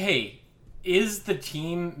 Hey, is the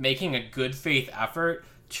team making a good faith effort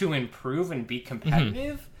to improve and be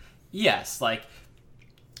competitive? Yes, like,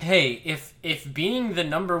 hey, if being the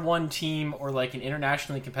number 1 team or like an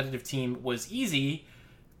internationally competitive team was easy,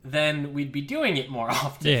 then we'd be doing it more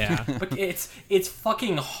often. Yeah. But it's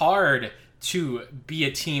fucking hard to be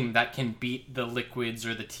a team that can beat the Liquids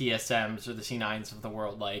or the TSMs or the C9s of the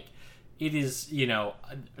world. Like, it is,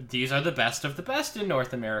 these are the best of the best in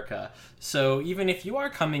North America. So even if you are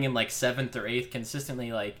coming in like 7th or 8th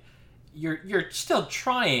consistently, like you're still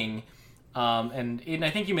trying. And I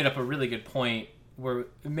think you made a really good point where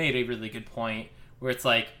it's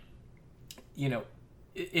like,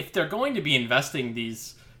 if they're going to be investing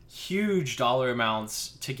these huge dollar amounts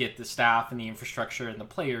to get the staff and the infrastructure and the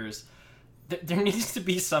players, there needs to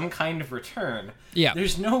be some kind of return. Yeah.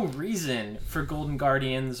 There's no reason for Golden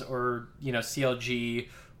Guardians or, CLG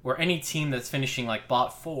or any team that's finishing like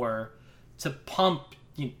bot 4 to pump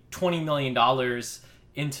 $20 million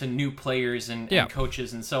into new players and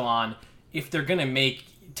coaches and so on if they're going to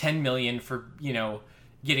make $10 million for,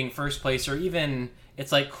 getting first place, or even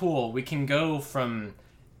it's like, cool, we can go from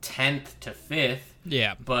 10th to 5th.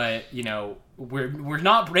 Yeah. But, we're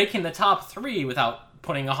not breaking the top 3 without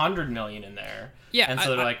putting $100 million in there. Yeah, and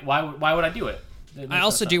so they're like, why would I do it? I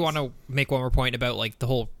also do want to make one more point about like the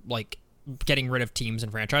whole like getting rid of teams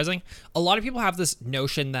and franchising. A lot of people have this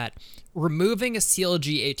notion that removing a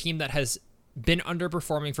CLG, a team that has been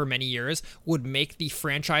underperforming for many years, would make the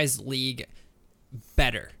franchise league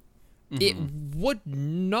better. It would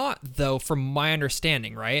not, though, from my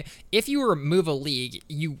understanding, right? If you remove a league,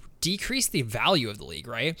 you decrease the value of the league,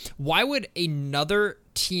 right? Why would another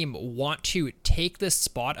team want to take this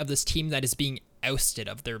spot of this team that is being ousted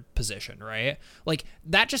of their position, right? Like,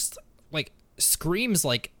 that just, like, screams,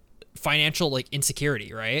 like, financial, like,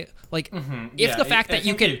 insecurity, right? Like, if the fact that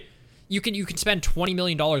you can spend $20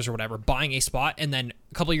 million or whatever buying a spot, and then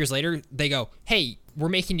a couple of years later they go, hey, we're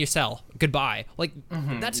making you sell, goodbye. Like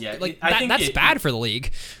that's bad for the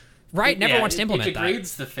league, right? Never wants to implement that. It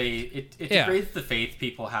degrades the faith. It degrades the faith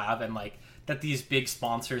people have, and like that these big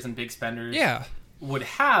sponsors and big spenders would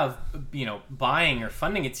have, you know, buying or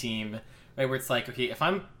funding a team, right? Where it's like, okay, if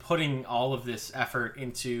I'm putting all of this effort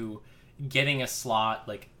into getting a slot,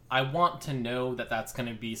 like, I want to know that that's going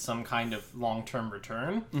to be some kind of long-term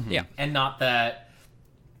return. Yeah. And not that,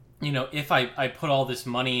 you know, if I put all this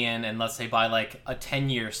money in and let's say buy like a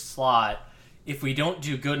 10-year slot, if we don't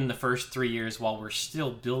do good in the first 3 years while we're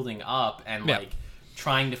still building up and like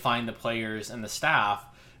trying to find the players and the staff,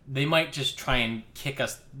 they might just try and kick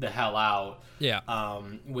us the hell out. Yeah.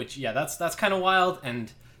 Which, that's kind of wild.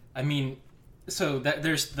 And I mean, so that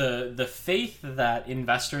there's the faith that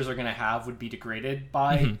investors are going to have would be degraded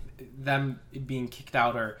by them being kicked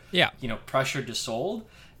out or you know, pressured to sold.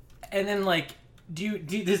 And then like,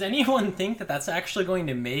 does anyone think that that's actually going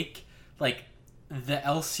to make like the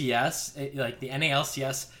LCS, like the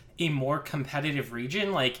NALCS, a more competitive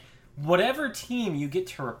region? Like, whatever team you get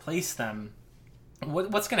to replace them,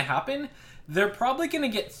 what's going to happen? They're probably going to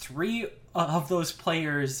get 3 of those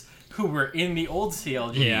players who were in the old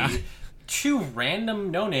CLG. 2 random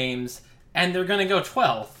no names, and they're gonna go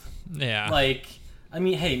 12th. Yeah. Like, I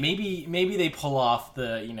mean, hey, maybe they pull off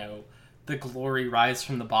the, you know, the glory rise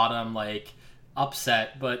from the bottom like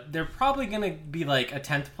upset, but they're probably gonna be like a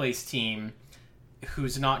 10th place team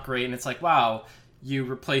who's not great, and it's like, wow, you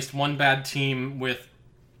replaced one bad team with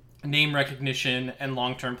name recognition and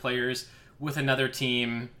long-term players with another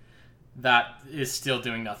team that is still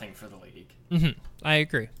doing nothing for the league. I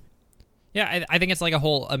agree. Yeah, I think it's like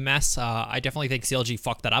a mess. I definitely think CLG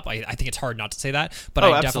fucked that up. I think it's hard not to say that, but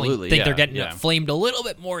I definitely think they're getting flamed a little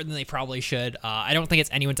bit more than they probably should. I don't think it's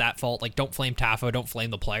anyone's at fault. Like, don't flame Tafo, don't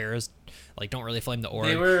flame the players. Like, don't really flame the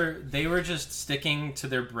org. They were just sticking to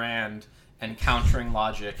their brand and countering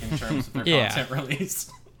logic in terms of their content release.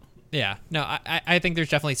 Yeah, no, I think there's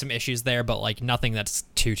definitely some issues there, but like nothing that's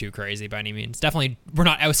too crazy by any means. Definitely, we're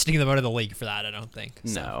not ousting them out of the league for that, I don't think.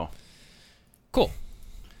 So. No. Cool.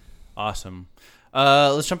 Awesome.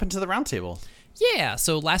 Let's jump into the roundtable. Yeah,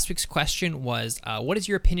 so last week's question was, what is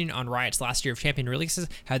your opinion on Riot's last year of champion releases?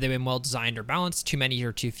 Have they been well designed or balanced? Too many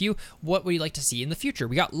or too few? What would you like to see in the future?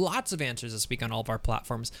 We got lots of answers this week on all of our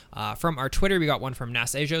platforms. From our Twitter, we got one from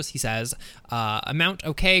Nas Ajos. He says, amount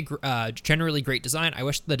okay, generally great design. I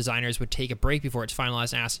wish the designers would take a break before it's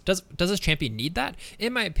finalized and ask, does this champion need that?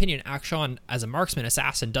 In my opinion, Akshan as a marksman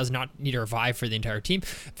assassin does not need a revive for the entire team.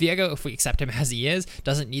 Viego, if we accept him as he is,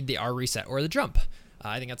 doesn't need the R reset or the jump.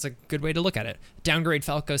 I think that's a good way to look at it. Downgrade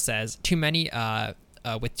Falco says, too many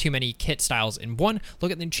with too many kit styles in one.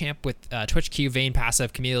 Look at the champ with Twitch Q, Vayne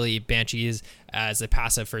passive, Camille, Banshees as a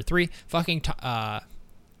passive for 3. Fucking time.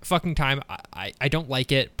 I don't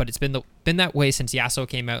like it, but it's been that way since Yasuo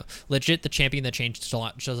came out. Legit the champion that changed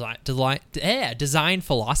design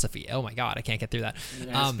philosophy. Oh my god, I can't get through that.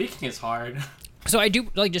 Yeah, speaking is hard. So I do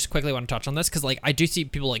like just quickly want to touch on this because like I do see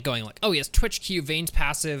people like going like, oh yes, Twitch Q, Vayne's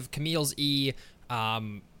passive, Camille's E,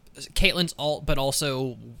 Caitlyn's ult, but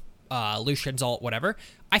also Lucian's ult, whatever.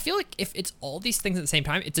 I feel like if it's all these things at the same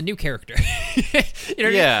time, it's a new character. You know what I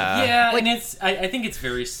mean? Yeah, like, and I think it's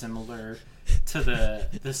very similar to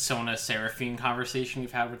the Sona Seraphine conversation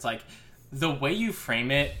we've had, where it's like the way you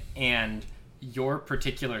frame it and your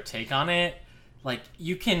particular take on it. Like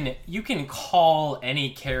you can call any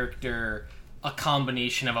character a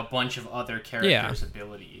combination of a bunch of other characters'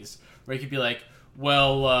 abilities. Where you could be like,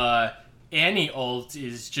 well, Annie ult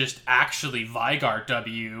is just actually Vygar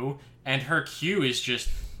W, and her Q is just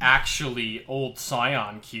actually old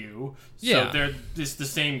Scion Q. So they're just the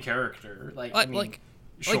same character. Like, I mean,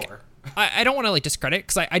 sure. I don't want to like discredit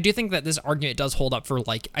because I do think that this argument does hold up for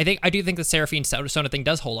like I do think the Seraphine Sona thing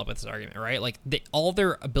does hold up with this argument, right? Like all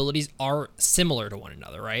their abilities are similar to one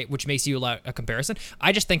another, right? Which makes you a comparison.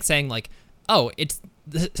 I just think saying like, oh, it's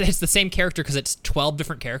the same character because it's 12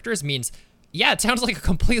 different characters means. Yeah, it sounds like a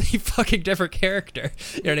completely fucking different character.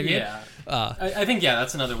 You know what I mean? Yeah. I think,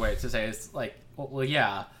 that's another way to say it's like, well,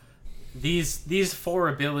 yeah, these four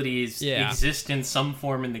abilities exist in some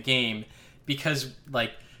form in the game, because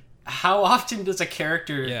like, how often does a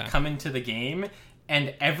character come into the game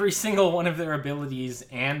and every single one of their abilities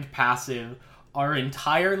and passive are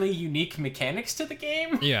entirely unique mechanics to the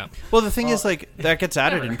game? Yeah. Well, the thing is, like, that gets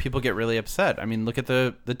added and people get really upset. I mean, look at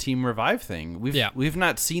the Team Revive thing. We've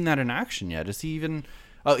not seen that in action yet. Is he even?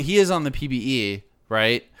 Oh, he is on the PBE,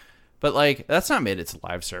 right? But like, that's not made it to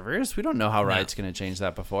live servers. We don't know how Riot's going to change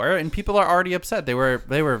that before, and people are already upset. They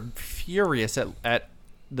were furious at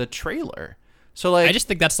the trailer. So like, I just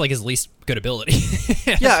think that's like his least good ability.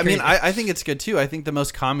 Yeah, I mean, I think it's good too. I think the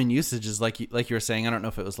most common usage is like you were saying. I don't know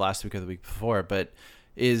if it was last week or the week before, but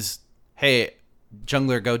is, hey,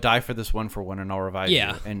 jungler, go die for this 1-for-1 and I'll revive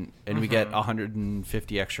you, and we get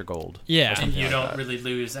 150 extra gold. Yeah, and you don't really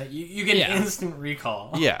lose. You get an instant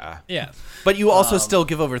recall. Yeah, yeah, but you also still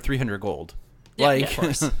give over 300 gold. Like, of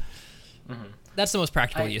course. That's the most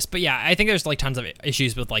practical use. But yeah, I think there's like tons of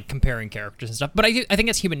issues with like comparing characters and stuff. But I think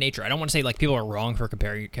it's human nature. I don't want to say like people are wrong for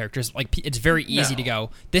comparing characters. Like, it's very easy to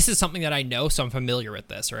go, this is something that I know, so I'm familiar with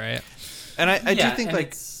this, right? And I do think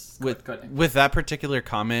like with that particular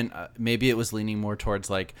comment, maybe it was leaning more towards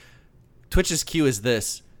like, Twitch's Q is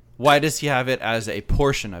this. Why does he have it as a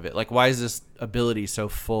portion of it? Like, why is this ability so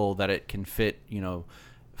full that it can fit,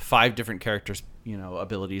 5 different characters,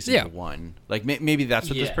 abilities into one? Like, maybe that's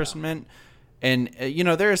what this person meant. And,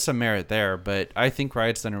 there is some merit there, but I think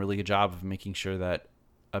Riot's done a really good job of making sure that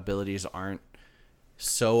abilities aren't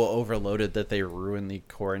so overloaded that they ruin the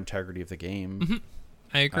core integrity of the game. Mm-hmm.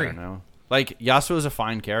 I agree. I don't know. Like, Yasuo is a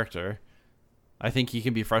fine character. I think he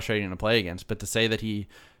can be frustrating to play against, but to say that he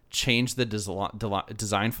changed the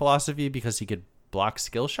design philosophy because he could block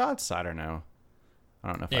skill shots, I don't know. I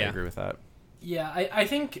don't know if I agree with that. Yeah, I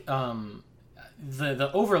think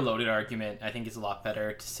the overloaded argument, I think, is a lot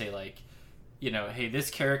better to say, like, hey,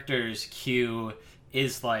 this character's Q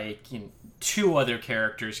is like 2 other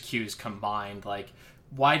characters' Qs combined. Like,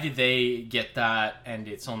 why did they get that and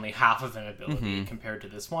it's only half of an ability compared to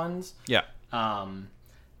this one's? Yeah. And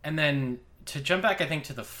then to jump back, I think,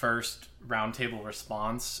 to the first roundtable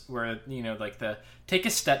response where, like take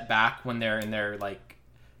a step back when they're in their like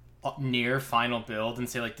near final build and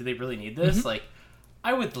say, like, do they really need this? Like,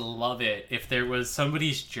 I would love it if there was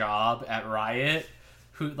somebody's job at Riot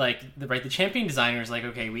who, like, the champion designer is like,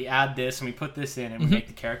 okay, we add this and we put this in and we make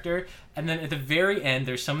the character, and then at the very end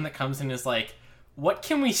there's someone that comes in and is like, what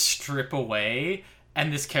can we strip away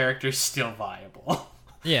and this character's still viable?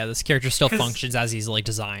 Yeah, this character still functions as he's like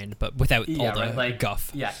designed, but without all the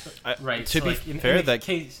guff. Yeah, right. To be fair, in that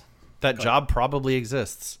case, that job probably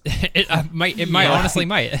exists. It might honestly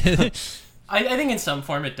might. I think in some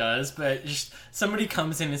form it does, but just somebody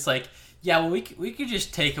comes in and it's like, yeah, well, we could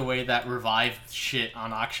just take away that revive shit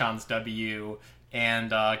on Akshan's W and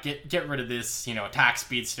get rid of this, attack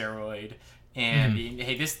speed steroid, and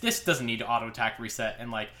hey, this doesn't need to auto attack reset,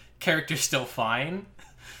 and like, character's still fine.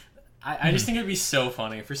 I just think it'd be so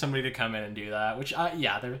funny for somebody to come in and do that. Which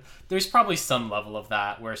there's probably some level of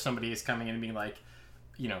that where somebody is coming in and being like,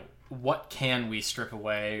 what can we strip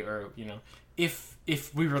away, or if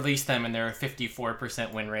we release them and they're a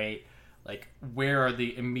 54% win rate, like, where are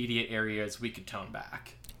the immediate areas we could tone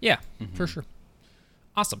back? Yeah, for sure.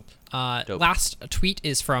 Awesome. Last tweet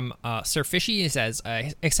is from Sir Fishy. He says,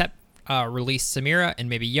 except release Samira and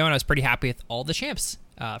maybe Yona. I was pretty happy with all the champs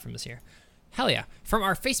from this year. Hell yeah. From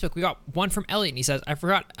our Facebook, we got one from Elliot, and he says, I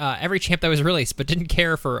forgot every champ that was released, but didn't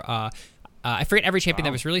care for... I forget every champion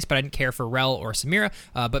that was released, but I didn't care for Rel or Samira.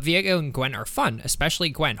 But Viego and Gwen are fun, especially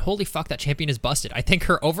Gwen. Holy fuck, that champion is busted. I think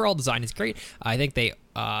her overall design is great. I think they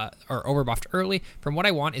are overbuffed early. From what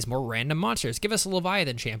I want is more random monsters. Give us a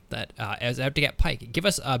Leviathan champ that is out to get Pyke. Give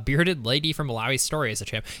us a bearded lady from Malawi's story as a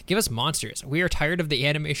champ. Give us monsters. We are tired of the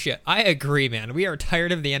anime shit. I agree, man. We are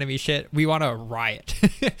tired of the anime shit. We want to riot.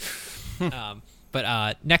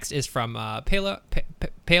 But next is from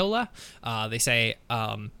Paola. They say...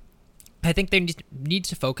 I think they needs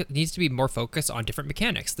to be more focused on different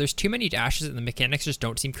mechanics. There's too many dashes and the mechanics just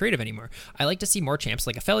don't seem creative anymore. I like to see more champs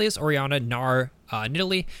like Aphelios, Orianna, Gnar,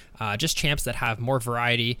 Nidalee, just champs that have more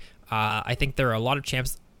variety. I think there are a lot of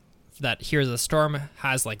champs that Heroes of the Storm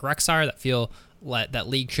has, like Rexxar, that feel that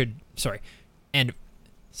League should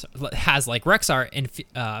has like Rexxar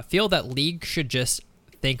and feel that League should just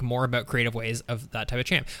think more about creative ways of that type of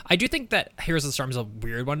champ. I do think that Heroes of the Storm is a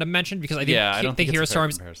weird one to mention because I don't think Heroes of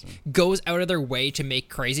the Storm goes out of their way to make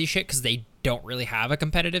crazy shit because they don't really have a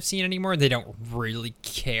competitive scene anymore. They don't really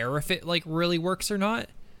care if it like really works or not.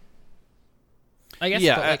 I guess,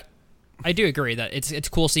 but I do agree that it's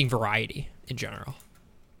cool seeing variety in general.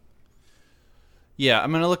 Yeah,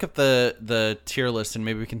 I'm gonna look up the tier list and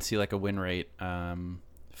maybe we can see like a win rate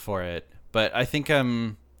for it. But I think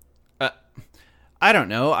I don't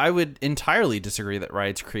know. I would entirely disagree that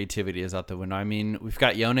Riot's creativity is out the window. I mean, we've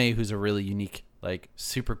got Yone, who's a really unique, like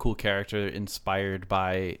super cool character inspired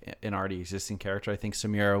by an already existing character. I think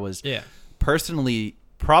Samira was personally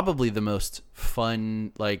probably the most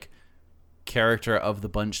fun like character of the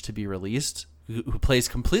bunch to be released, who plays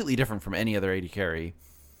completely different from any other AD carry.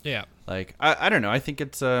 Yeah. Like I don't know. I think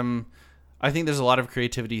it's I think there's a lot of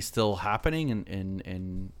creativity still happening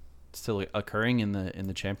and still occurring in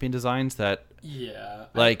the champion designs that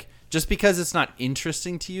just because it's not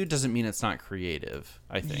interesting to you doesn't mean it's not creative.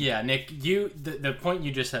 I think. Yeah, Nick, the point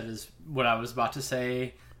you just said is what I was about to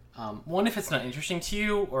say. One, if it's not interesting to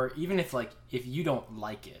you, or even if you don't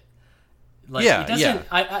like it,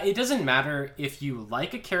 it doesn't matter if you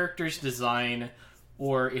like a character's design,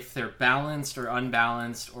 or if they're balanced or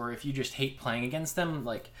unbalanced, or if you just hate playing against them.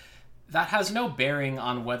 Like, that has no bearing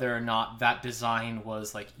on whether or not that design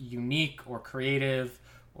was like unique or creative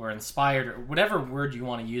or inspired or whatever word you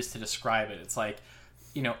want to use to describe it. It's like,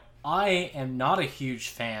 I am not a huge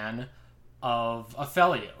fan of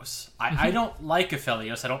Aphelios. I don't like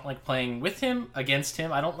Aphelios. I don't like playing with him, against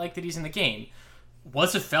him. I don't like that he's in the game.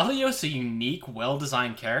 Was Aphelios a unique,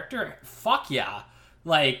 well-designed character? Fuck yeah.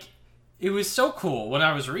 Like, it was so cool. When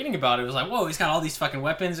I was reading about it was like, whoa, he's got all these fucking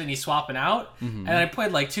weapons and he's swapping out. Mm-hmm. And I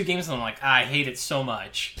played like 2 games and I'm like, I hate it so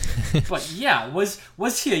much. But yeah, was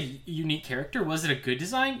he a unique character? Was it a good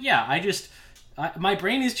design? Yeah, my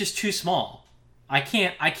brain is just too small. I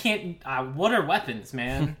can't, what are weapons,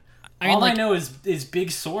 man? All I know is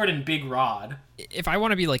big sword and big rod. If I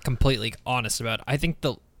want to be like completely honest about it, I think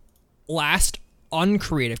the last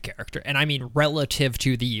uncreative character, and I mean relative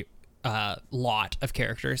to the lot of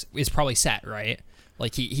characters, is probably Set, right?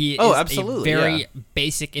 Like he is absolutely, a very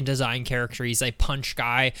basic in design character. He's a punch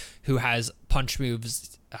guy who has punch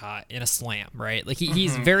moves in a slam, right? Like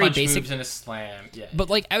he's very punch basic moves in a slam, yeah. But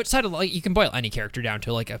like outside of like, you can boil any character down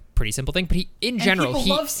to like a pretty simple thing. But in general,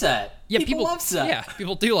 people love Set. Yeah, people love Set. Yeah,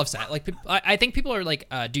 people do love Set. Like I think people are like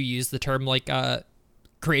do use the term like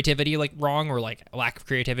creativity like wrong, or like lack of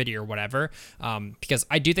creativity or whatever, because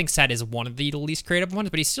I do think Set is one of the least creative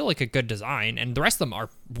ones, but he's still like a good design, and the rest of them are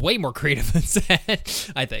way more creative than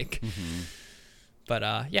Set, I think. But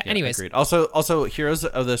anyways, agreed. Also Heroes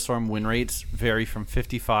of the Storm win rates vary from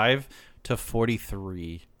 55 to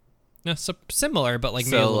 43. No, so similar, but like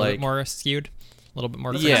maybe a little bit more skewed, a little bit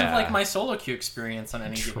more. It's kind of like my solo queue experience on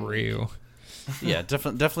any given week. Yeah,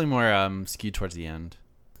 definitely more skewed towards the end.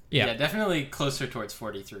 Yeah, definitely closer towards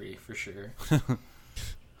 43 for sure.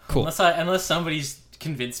 Cool. Unless somebody's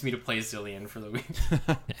convinced me to play Zilean for the week.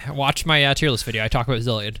 Watch my tier list video. I talk about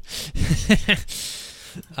Zilean.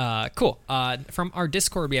 Cool. From our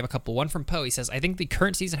Discord, we have a couple. One from Poe. He says, I think the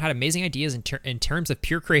current season had amazing ideas in terms of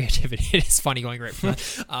pure creativity. It is funny going right from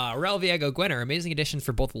that. Rel, Viego, Gwen are amazing additions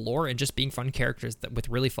for both lore and just being fun characters with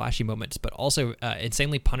really flashy moments, but also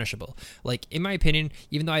insanely punishable. Like, in my opinion,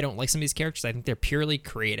 even though I don't like some of these characters, I think they're purely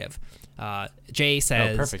creative. Jay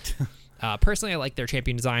says... Oh, perfect. Personally, I like their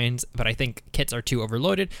champion designs, but I think kits are too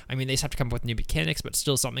overloaded. I mean, they just have to come up with new mechanics, but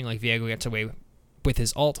still something like Viego gets away with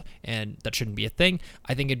his ult, and that shouldn't be a thing.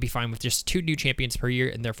 I think it'd be fine with just 2 new champions per year,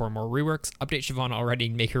 and therefore more reworks. Update Siobhan already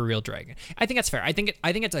and make her a real dragon. I think that's fair. I think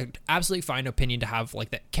it's an absolutely fine opinion to have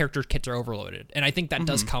like that character kits are overloaded, and I think that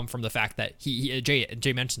does come from the fact that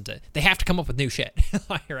Jay mentioned it. They have to come up with new shit,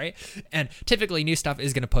 right? And typically new stuff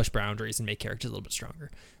is going to push boundaries and make characters a little bit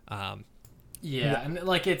stronger. And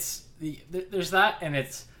like there's that, and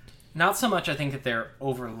it's not so much I think that they're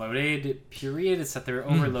overloaded, period. It's that they're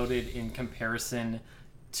overloaded in comparison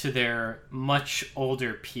to their much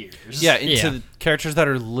older peers. Yeah, into characters that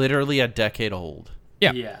are literally a decade old.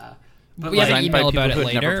 Yeah. Yeah. But we have an email about it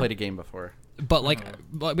later. Never played a game before. But like,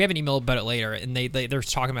 we have an email about it later, and they're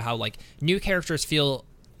talking about how like new characters feel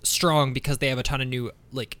strong because they have a ton of new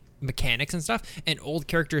like mechanics and stuff, and old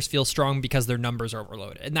characters feel strong because their numbers are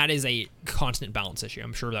overloaded, and that is a constant balance issue.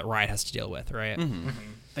 I'm sure that Riot has to deal with, right?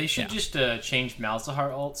 They should just change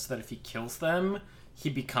Malzahar ult so that if he kills them, he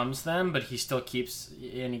becomes them, but he still keeps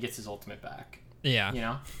and he gets his ultimate back. Yeah, you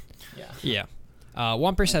know. Yeah.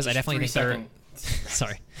 Womper says, I definitely think there.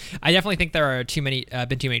 Sorry, I definitely think there are too many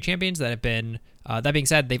champions that have been. That being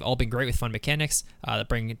said, they've all been great with fun mechanics that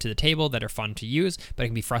bring it to the table that are fun to use, but it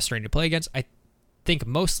can be frustrating to play against. I think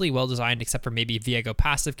mostly well designed, except for maybe Viego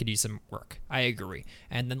passive could use some work. I agree.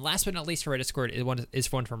 And then last but not least for our Discord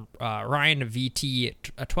is one from Ryan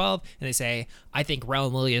VT12, and they say, I think Rel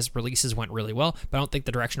and Lilia's releases went really well, but I don't think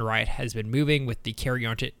the direction Riot has been moving with the carry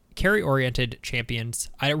carry-oriented champions.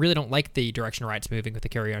 I really don't like the direction Riot's moving with the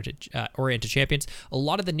carry-oriented champions. A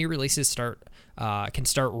lot of the new releases can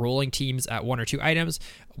start rolling teams at 1 or 2 items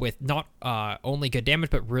with not only good damage,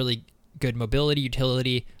 but really good mobility,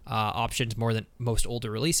 utility options more than most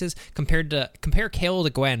older releases. Compare Kayle to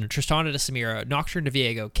Gwen, Tristana to Samira, Nocturne to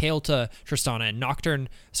Viego, Kayle to Tristana, and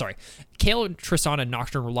Kayle, Tristana, and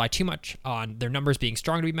Nocturne rely too much on their numbers being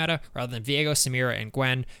strong to be meta, rather than Viego, Samira, and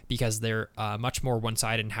Gwen, because they're much more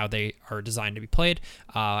one-sided in how they are designed to be played,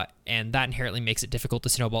 and that inherently makes it difficult to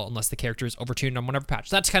snowball unless the character is overtuned on whatever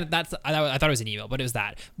patch. I thought it was an email, but it was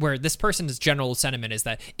that, where this person's general sentiment is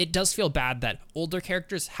that it does feel bad that older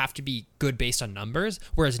characters have to be good based on numbers,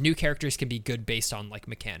 whereas new characters can be good based on like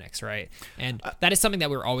mechanics, right? And that is something that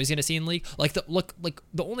we're always going to see in League. Like the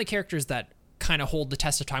only characters that kind of hold the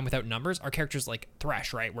test of time without numbers are characters like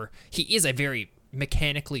Thresh, right? Where he is a very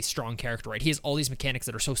mechanically strong character, right? He has all these mechanics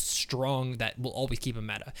that are so strong that will always keep him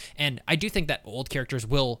meta. And I do think that old characters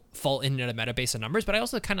will fall into a meta based on numbers, but I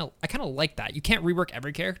also kind of like that. You can't rework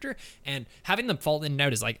every character, and having them fall in and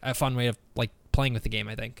out is like a fun way of like playing with the game,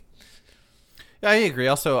 I think. Yeah, I agree.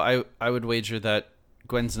 Also, I would wager that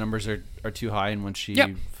Gwen's numbers are too high, and once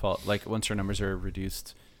once her numbers are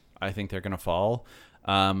reduced, I think they're gonna fall.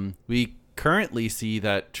 We currently see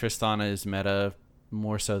that Tristana is meta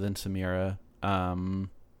more so than Samira.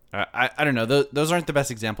 I don't know. Those aren't the best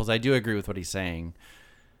examples. I do agree with what he's saying.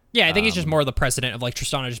 Yeah, I think it's just more the precedent of like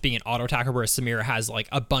Tristana just being an auto attacker, whereas Samira has like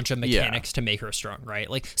a bunch of mechanics to make her strong, right?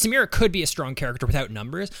 Like Samira could be a strong character without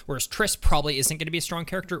numbers, whereas Triss probably isn't going to be a strong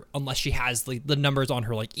character unless she has the numbers on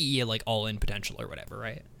her like E, like all in potential or whatever,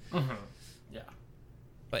 right? Mm-hmm. Yeah.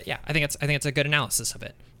 But yeah, I think it's a good analysis of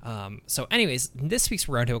it. So anyways, this week's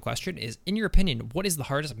roundtable question is, in your opinion, what is the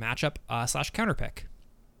hardest matchup / counter pick?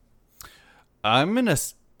 I'm gonna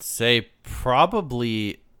say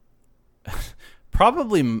probably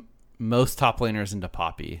most top laners into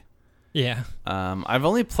Poppy. Yeah. I've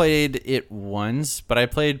only played it once, but I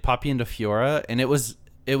played Poppy into Fiora, and it was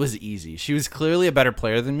easy. She was clearly a better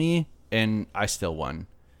player than me, and I still won.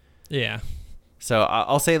 Yeah. So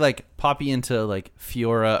I'll say like Poppy into like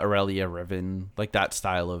Fiora, Aurelia, Riven, like that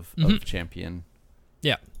style of champion.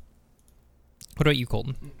 Yeah. What about you,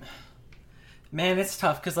 Colton? Man, it's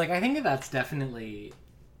tough because like I think that's definitely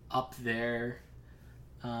up there.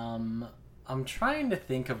 I'm trying to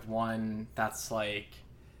think of one that's like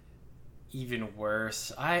even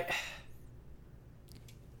worse. I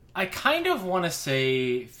kind of want to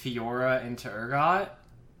say Fiora into Urgot,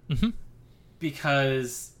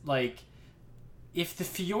 because like if the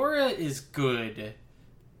Fiora is good,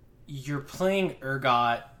 you're playing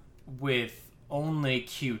Urgot with only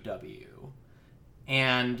QW.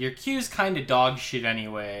 And your Q's kind of dog shit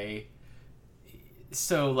anyway.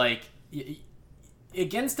 So, like,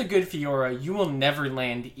 against a good Fiora, you will never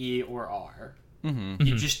land E or R.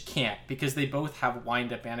 You just can't, because they both have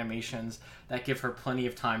wind-up animations that give her plenty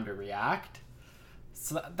of time to react.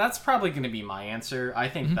 So that's probably going to be my answer. I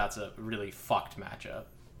think that's a really fucked matchup.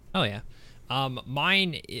 Oh, yeah.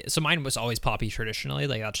 Mine was always Poppy traditionally.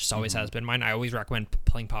 Like, that just always has been mine. I always recommend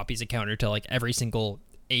playing Poppy as a counter to, like, every single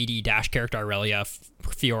AD dash character, Aurelia,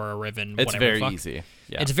 Fiora, Riven, whatever. It's very easy.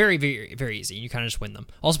 Yeah. It's very, very, very easy. You kind of just win them.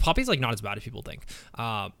 Also, Poppy's like not as bad as people think.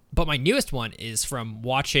 But my newest one is from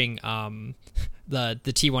watching the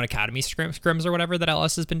T1 Academy scrims or whatever that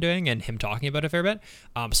LS has been doing, and him talking about it a fair bit.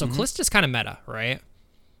 So Callista's kind of meta, right?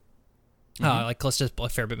 Like Callista's a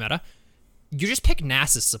fair bit meta. You just pick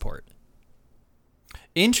Nasus support.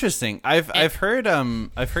 Interesting. I've heard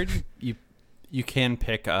you can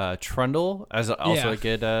pick Trundle as also a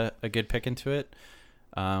good pick into it.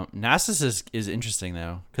 Nasus is interesting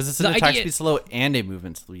though, because it's an attack speed slow and a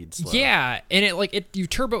movement speed slow. Yeah, and you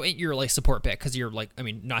turbo int your like support pick, because you're like, I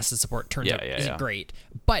mean, Nasus support turns out isn't great,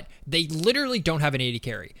 but they literally don't have an AD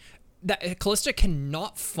carry. That Callista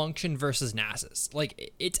cannot function versus Nasus.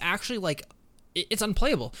 Like, it's actually like it's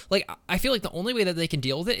unplayable. Like, I feel like the only way that they can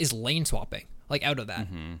deal with it is lane swapping, like out of that.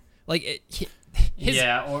 Like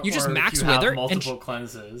you just max Wither multiple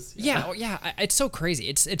cleanses. It's so crazy.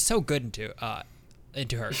 It's so good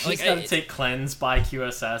into her. She's got to take cleanse by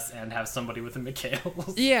QSS and have somebody with a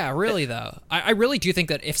Mikhails. Yeah, really though. I really do think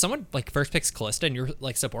that if someone like first picks Callista and you're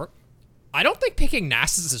like support, I don't think picking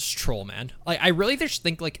Nasus is troll, man. Like, I really just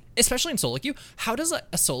think, like, especially in solo queue, how does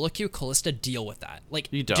a solo queue Callista deal with that? Like,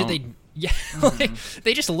 you don't. Like,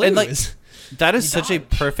 they just lose. And, like, that is such a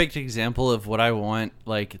perfect example of what I want,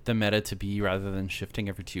 like, the meta to be rather than shifting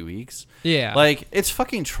every 2 weeks. Yeah. Like, it's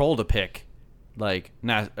fucking troll to pick, like,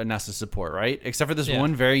 Nasus support, right? Except for this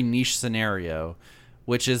one very niche scenario,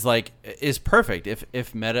 which is, like, is perfect.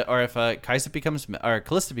 If meta, or if Kai'Sa becomes, or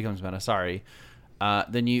Callista becomes meta, sorry.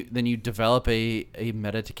 then you develop a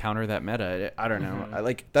meta to counter that meta. I don't know. I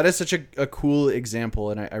like that is such a cool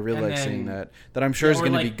example, and I really like seeing that I'm sure is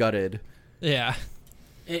going to be gutted. Yeah,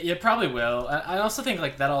 it probably will. I also think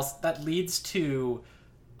like that leads to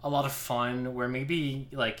a lot of fun where maybe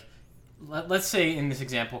like let's say in this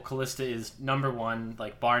example Kalista is number 1,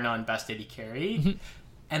 like bar none, best AD carry,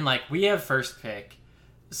 and like we have first pick,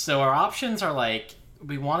 so our options are like,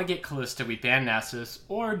 we want to get Kalista, we ban Nasus,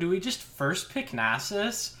 or do we just first pick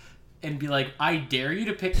Nasus and be like, I dare you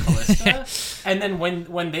to pick Kalista, and then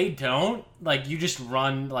when they don't, like you just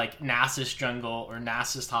run like Nasus jungle or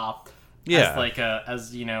Nasus top as like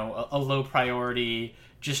a low priority,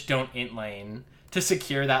 just don't int lane to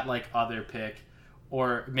secure that like other pick,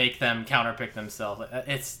 or make them counter pick themselves.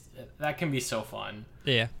 That can be so fun.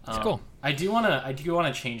 Yeah, it's cool. I do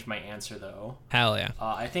wanna change my answer though. Hell yeah.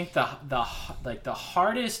 I think the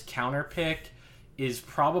hardest counter pick is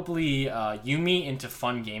probably Yuumi into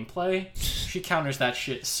fun gameplay. She counters that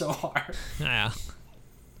shit so hard. Yeah.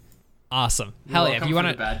 Awesome. You're Hell yeah.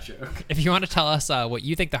 If you want to tell us what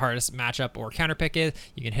you think the hardest matchup or counter pick is,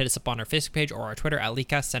 you can hit us up on our Facebook page or our Twitter at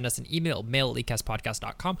Leakcast. Send us an email,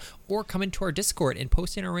 mail@leakcastpodcast.com, or come into our Discord and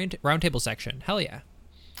post in our roundtable section. Hell yeah.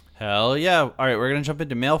 Hell yeah. All right, we're going to jump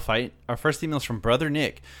into Mail Fight. Our first email is from Brother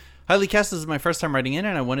Nick. Hi, Leakcast. This is my first time writing in,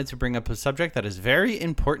 and I wanted to bring up a subject that is very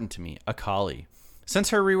important to me, Akali.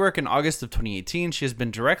 Since her rework in August of 2018, she has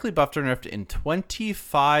been directly buffed or nerfed in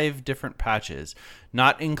 25 different patches,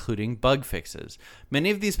 not including bug fixes. Many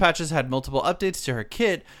of these patches had multiple updates to her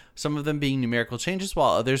kit, some of them being numerical changes,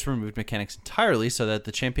 while others removed mechanics entirely so that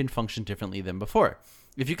the champion functioned differently than before.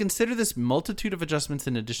 If you consider this multitude of adjustments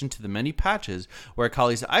in addition to the many patches where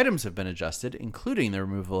Akali's items have been adjusted, including the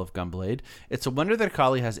removal of Gunblade, it's a wonder that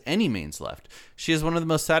Akali has any mains left. She is one of the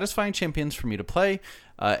most satisfying champions for me to play,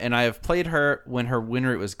 and I have played her when her win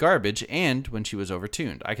rate was garbage and when she was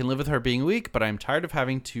overtuned. I can live with her being weak, but I am tired of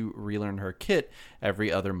having to relearn her kit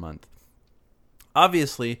every other month.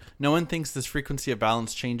 Obviously, no one thinks this frequency of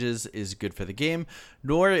balance changes is good for the game,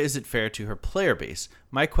 nor is it fair to her player base.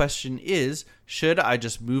 My question is, should I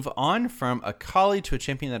just move on from Akali to a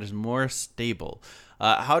champion that is more stable?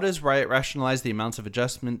 How does Riot rationalize the amount of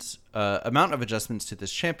adjustments to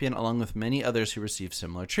this champion, along with many others who receive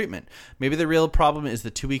similar treatment? Maybe the real problem is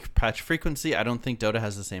the 2-week patch frequency. I don't think Dota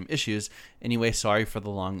has the same issues. Anyway, sorry for the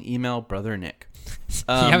long email, Brother Nick.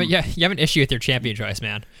 You have an issue with your champion choice,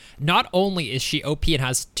 man. Not only is she OP and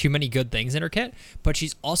has too many good things in her kit, but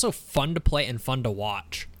she's also fun to play and fun to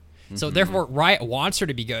watch. So therefore, Riot wants her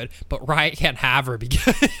to be good, but Riot can't have her be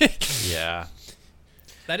good. Yeah.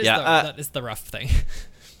 That is the rough thing.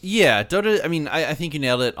 Yeah, Dota, I mean, I think you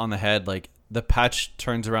nailed it on the head. Like, the patch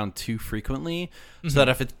turns around too frequently, so that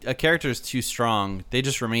if a character is too strong, they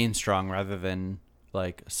just remain strong rather than,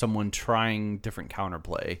 like, someone trying different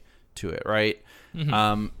counterplay to it, right?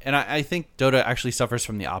 And I think Dota actually suffers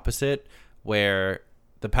from the opposite, where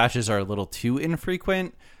the patches are a little too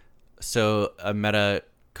infrequent, so a meta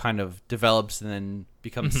kind of develops and then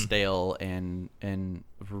becomes stale and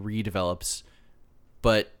redevelops.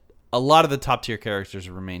 But a lot of the top tier characters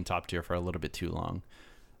remain top tier for a little bit too long.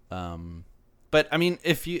 But I mean,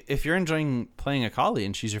 if you're enjoying playing Akali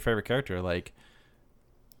and she's your favorite character, like,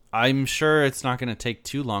 I'm sure it's not going to take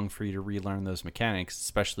too long for you to relearn those mechanics,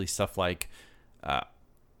 especially stuff like,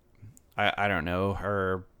 I don't know,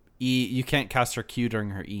 her E. You can't cast her Q during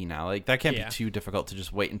her E now. Like, that can't be too difficult to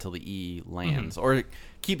just wait until the E lands, or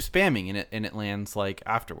keep spamming and it lands like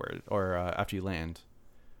afterward or after you land.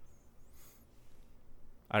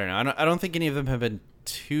 I don't know. I don't think any of them have been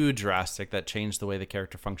too drastic that change the way the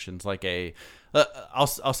character functions. Like I'll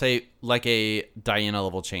say like a Diana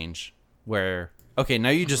level change where, okay, now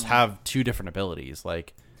you just have 2 different abilities,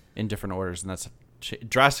 like in different orders, and that's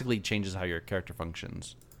drastically changes how your character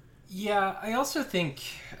functions. Yeah, I also think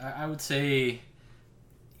I would say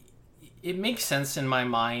it makes sense in my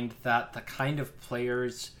mind that the kind of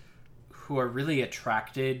players who are really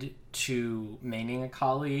attracted to maining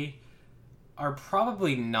Akali are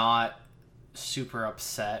probably not super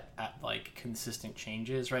upset at like consistent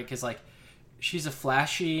changes, right? Because like she's a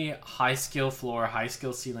flashy, high skill floor, high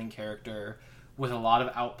skill ceiling character with a lot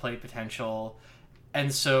of outplay potential,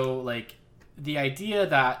 and so like the idea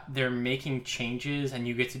that they're making changes and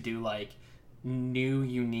you get to do like new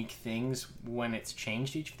unique things when it's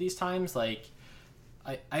changed each of these times, like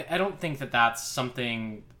I don't think that that's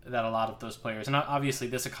something that a lot of those players, and obviously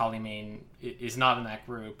this Akali main is not in that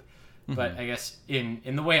group, but I guess in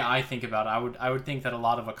the way I think about it, I would think that a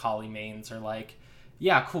lot of Akali mains are like,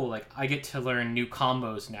 yeah, cool, like I get to learn new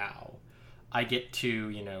combos now. I get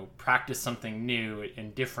to, practice something new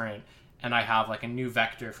and different, and I have like a new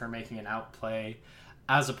vector for making an outplay,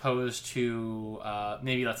 as opposed to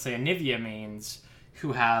maybe let's say a Nivea mains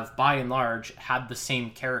who have by and large had the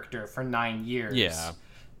same character for 9 years. Yeah.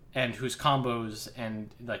 And whose combos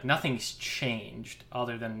and like nothing's changed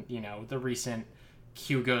other than, you know, the recent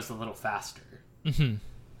Q goes a little faster.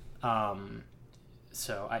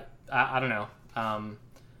 So I don't know.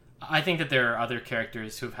 I think that there are other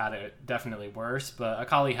characters who've had it definitely worse, but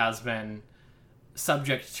Akali has been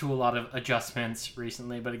subject to a lot of adjustments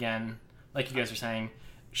recently. But again, like you guys are saying,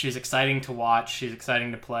 she's exciting to watch, she's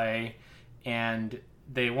exciting to play, and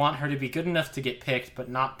they want her to be good enough to get picked, but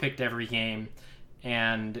not picked every game.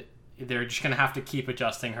 And they're just going to have to keep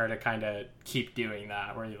adjusting her to kind of keep doing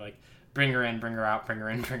that, where you like bring her in, bring her out, bring her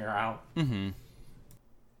in, bring her out. Mm-hmm.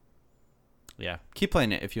 Yeah. Keep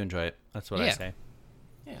playing it if you enjoy it. That's what I say.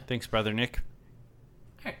 Yeah. Thanks, brother Nick.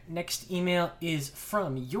 All right, next email is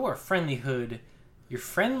from your friendlyhood, your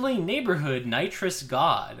friendly neighborhood Nitrous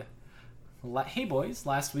God. Hey boys,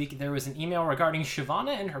 last week there was an email regarding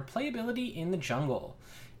Shyvana and her playability in the jungle.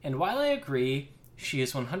 And while I agree she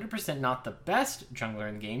is 100% not the best jungler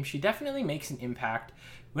in the game, she definitely makes an impact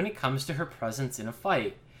when it comes to her presence in a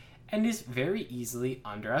fight, and is very easily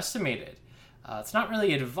underestimated. It's not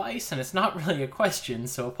really advice, and it's not really a question,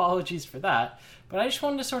 so apologies for that, but I just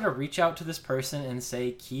wanted to sort of reach out to this person and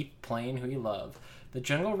say, keep playing who you love. The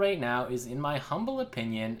jungle right now is, in my humble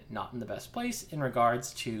opinion, not in the best place in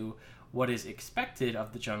regards to what is expected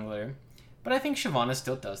of the jungler, but I think Shyvana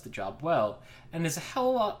still does the job well, and is a hell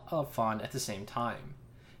of a lot of fun at the same time.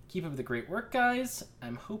 Keep up the great work, guys.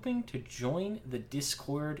 I'm hoping to join the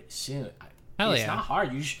Discord soon. It's not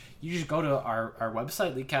hard. You just go to our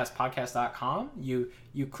website, leakcastpodcast.com. You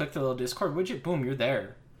click the little Discord widget. Boom, you're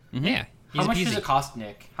there. Mm-hmm. Yeah. How much does it cost,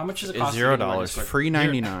 Nick? How much does it cost? $0. Free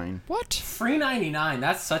 99. What? Free 99.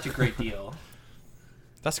 That's such a great deal.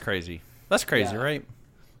 That's crazy. That's crazy, right?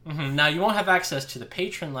 Mm-hmm. Now, you won't have access to the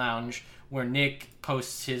Patron Lounge where Nick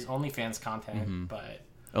posts his OnlyFans content, but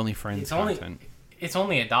Only friends content. It's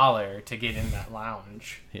only $1 to get in that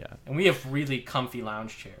lounge. Yeah. And we have really comfy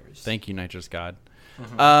lounge chairs. Thank you, Nitrous God.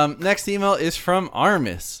 Mm-hmm. Next email is from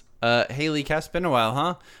Armis. Hey, Leecast, been a while,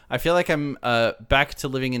 huh? I feel like I'm back to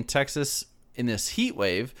living in Texas in this heat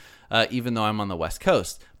wave, even though I'm on the West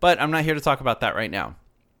Coast. But I'm not here to talk about that right now.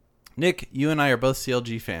 Nick, you and I are both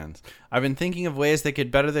CLG fans. I've been thinking of ways that could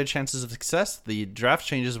better their chances of success. The draft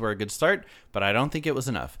changes were a good start, but I don't think it was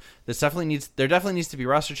enough. There definitely needs to be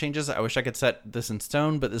roster changes. I wish I could set this in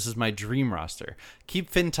stone, but this is my dream roster. Keep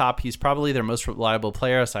Finn top. He's probably their most reliable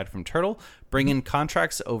player aside from Turtle. Bring in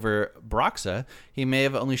contracts over Broxa. He may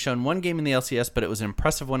have only shown one game in the LCS, but it was an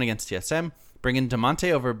impressive one against TSM. Bring in Demonte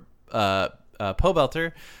over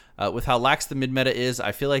Pobelter. With how lax the mid-meta is,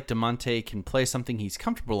 I feel like Demonte can play something he's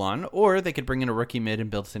comfortable on, or they could bring in a rookie mid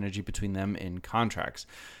and build synergy between them in contracts.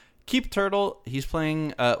 Keep Turtle. He's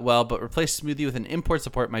playing well, but replace Smoothie with an import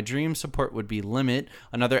support. My dream support would be Limit,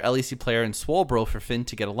 another LEC player, and Swolebro for Finn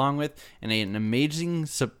to get along with, and an amazing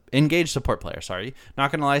engaged support player.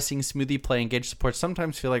 Not gonna lie, seeing Smoothie play engaged support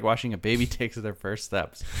sometimes feel like watching a baby take their first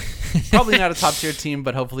steps. Probably not a top tier team,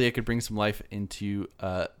 but hopefully it could bring some life into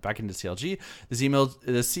back into CLG.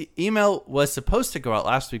 This email was supposed to go out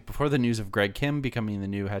last week before the news of Greg Kim becoming the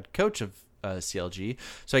new head coach of CLG,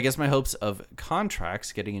 so I guess my hopes of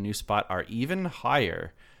contracts getting a new spot are even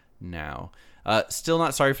higher now. Still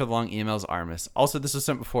not sorry for the long emails, Armis. Also, this was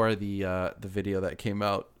sent before the video that came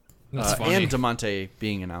out, and Demonte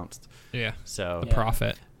being announced. Yeah. So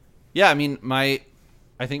profit. Yeah, I mean, I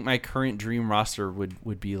think my current dream roster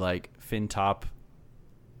would be like Finn top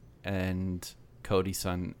and Cody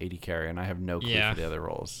Sun 80 carry, and I have no clue for the other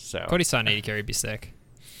roles. So Cody Sun 80 carry would be sick.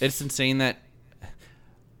 It's insane that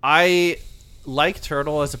I like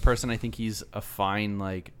Turtle as a person. I think he's a fine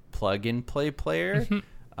like plug and play player,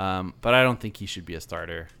 but I don't think he should be a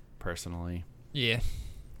starter personally. Yeah,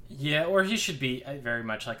 or he should be very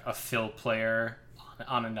much like a fill player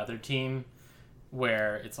on another team,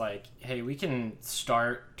 where it's like, hey, we can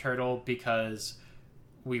start Turtle because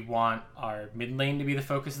we want our mid lane to be the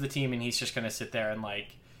focus of the team, and he's just going to sit there and like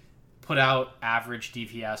put out average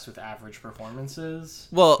DPS with average performances.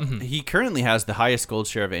 Well, he currently has the highest gold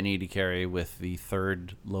share of any AD carry with the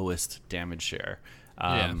third lowest damage share.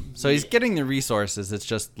 So he's getting the resources. It's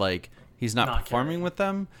just like he's not performing with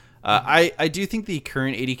them. I do think the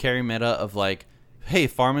current AD carry meta of like, hey,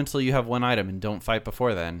 farm until you have one item and don't fight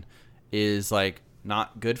before then is like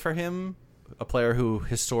not good for him. A player who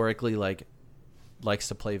historically like likes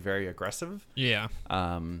to play very aggressive. Yeah.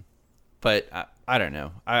 But I don't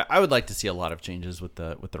know. I would like to see a lot of changes with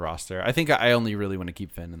the roster. I think I only really want to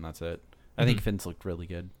keep Finn, and that's it. I think Finn's looked really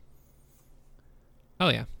good. Oh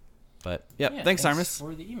yeah. But thanks, Armis.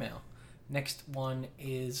 For the email. Next one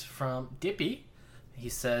is from Dippy. He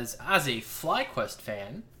says, as a FlyQuest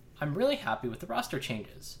fan, I'm really happy with the roster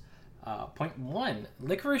changes. Point 1,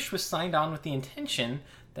 Licorice was signed on with the intention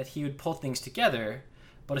that he would pull things together,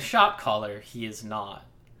 but a shot caller he is not.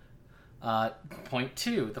 Point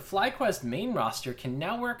 2, the FlyQuest main roster can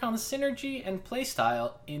now work on the synergy and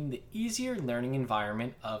playstyle in the easier learning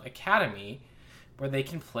environment of Academy, where they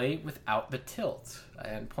can play without the tilt.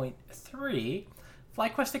 And point 3,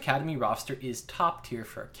 FlyQuest Academy roster is top tier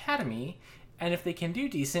for Academy, and if they can do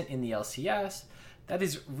decent in the LCS, that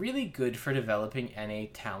is really good for developing NA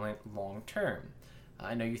talent long term.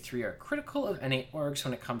 I know you three are critical of NA orgs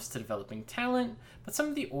when it comes to developing talent, but some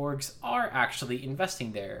of the orgs are actually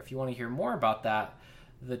investing there. If you want to hear more about that,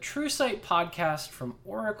 the True Sight podcast from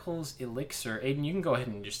Oracle's Elixir, Aiden, you can go ahead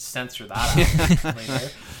and just censor that out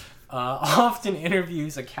later, often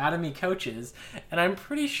interviews Academy coaches, and I'm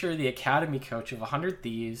pretty sure the Academy coach of 100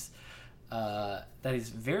 Thieves that is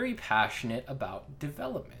very passionate about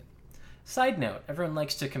development. Side note, everyone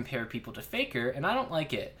likes to compare people to Faker, and I don't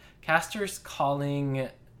like it. Casters calling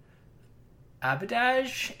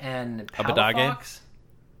Abadage and Palafox.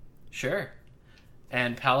 Sure.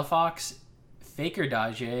 And Palafox,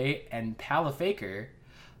 Fakerdage, and Palafaker.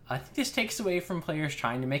 I think this takes away from players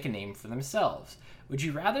trying to make a name for themselves. Would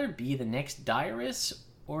you rather be the next Dyrus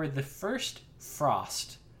or the first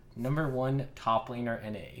Frost, number 1 top laner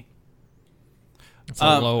NA? So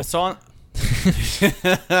on,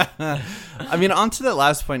 I mean, on to the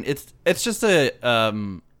last point, it's just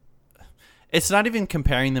it's not even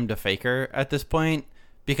comparing them to Faker at this point,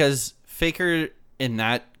 because Faker in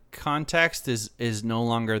that context is no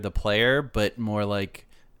longer the player, but more like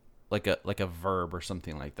a verb or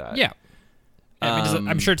something like that. Yeah.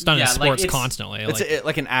 I'm sure it's done in sports constantly. It's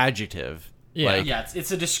like an adjective. Yeah.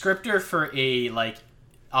 It's a descriptor for a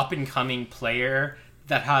up and coming player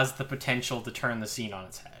that has the potential to turn the scene on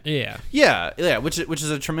its head. Yeah, which is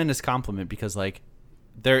a tremendous compliment, because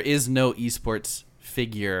there is no esports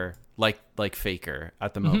figure like Faker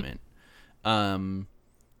at the moment.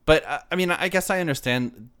 But I mean, I guess I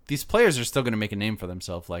understand these players are still going to make a name for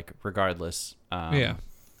themselves, regardless.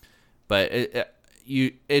 But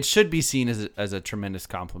it should be seen as a tremendous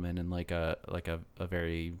compliment and a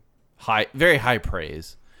very high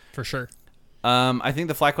praise for sure. I think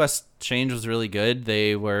the FlyQuest change was really good.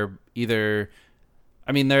 They were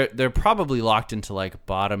they're probably locked into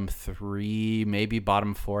bottom 3, maybe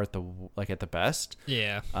bottom 4 at the best.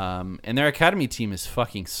 Yeah. And their Academy team is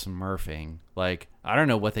fucking smurfing. I don't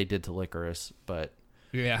know what they did to Licorice, but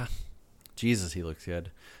yeah, Jesus, he looks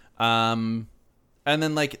good. And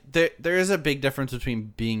then there is a big difference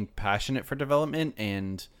between being passionate for development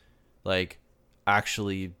and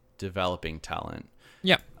actually developing talent.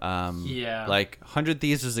 Yeah. 100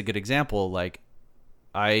 Thieves is a good example.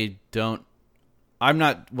 I'm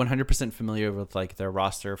not 100% familiar with their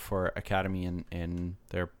roster for Academy and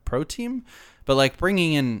their pro team, but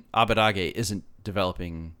bringing in Abadage isn't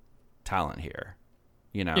developing talent here,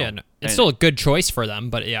 Yeah, no, it's still a good choice for them,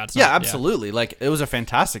 but it's not, absolutely. It was a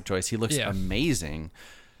fantastic choice. He looks amazing,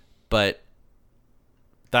 but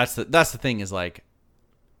that's the thing is I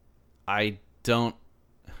don't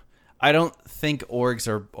think orgs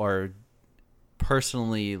are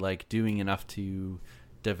personally doing enough to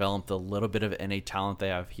develop the little bit of NA talent they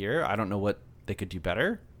have here. I don't know what they could do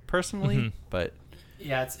better personally, but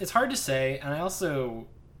yeah, it's hard to say. And I also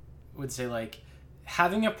would say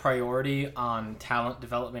having a priority on talent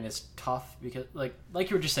development is tough, because like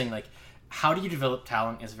you were just saying, how do you develop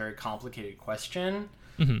talent is a very complicated question.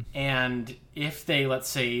 And if they, let's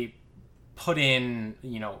say, put in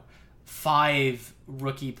 5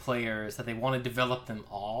 rookie players that they want to develop them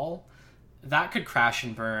all, that could crash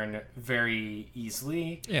and burn very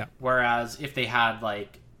easily. Yeah. Whereas if they had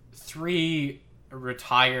 3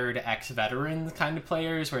 retired ex-veterans kind of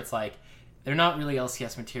players, where it's they're not really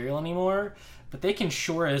LCS material anymore, but they can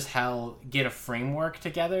sure as hell get a framework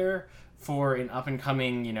together for an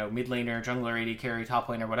up-and-coming, mid laner, jungler, AD carry, top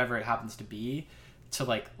laner, whatever it happens to be,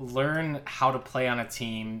 to learn how to play on a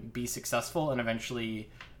team, be successful, and eventually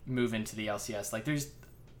move into the LCS. There's,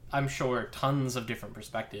 I'm sure, tons of different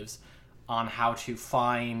perspectives on how to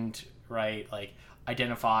find,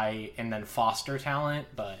 identify and then foster talent,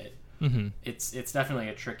 but it's definitely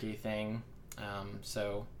a tricky thing.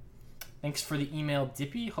 So thanks for the email,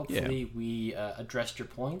 Dippy. Hopefully we addressed your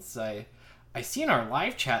points. I see in our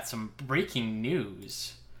live chat some breaking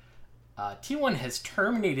news. T1 has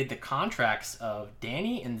terminated the contracts of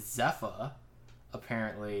Danny and Zephyr,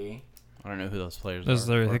 apparently. I don't know who those players Those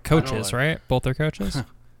are. are the coaches, right? Both are coaches?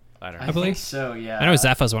 I don't I know. believe. think so. Yeah. I know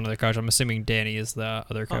Zepha's one of the coach. I'm assuming Danny is the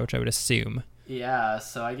other coach. I would assume. Yeah.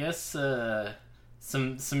 So I guess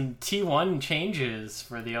some T1 changes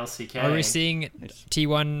for the LCK. Are we seeing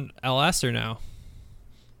T1 LS or no?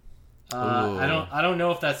 I don't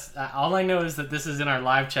know if that's all. I know is that this is in our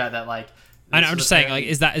live chat that like. I know, I'm just saying, like,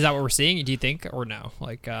 is that what we're seeing? Do you think or no?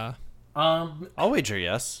 Like, I'll wager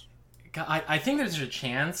yes. I think there's a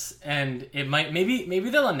chance, and it might maybe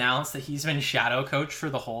they'll announce that he's been shadow coach for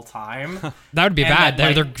the whole time. that would be And bad.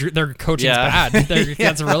 that, like- Their coaching's Yeah. bad.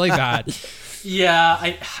 That's really bad.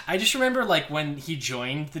 Yeah, I just remember like when he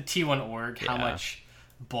joined the T1 org, how Yeah. much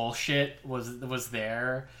bullshit was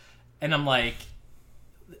there, and I'm like,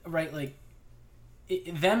 right, like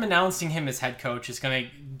them announcing him as head coach is gonna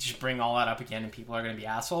just bring all that up again, and people are gonna be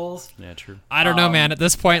assholes. Yeah, true. I don't know, man. At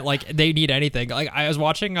this point, like, they need anything. Like, I was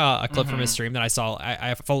watching a clip from his stream that I saw.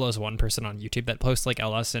 I follow this one person on YouTube that posts like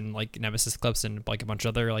LS and like Nemesis clips and like a bunch of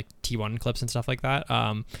other like T1 clips and stuff like that.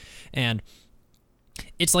 And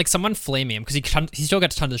it's like someone flaming him because he still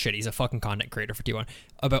gets tons of shit. He's a fucking content creator for T1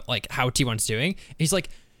 about like how T1's doing. And he's like,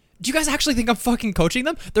 do you guys actually think I'm fucking coaching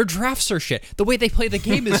them? Their drafts are shit. The way they play the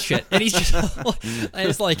game is shit. And he's just, and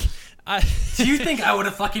it's like, Do you think I would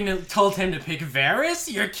have fucking told him to pick Varus?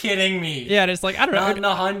 You're kidding me. yeah, and it's like, I don't know. Not in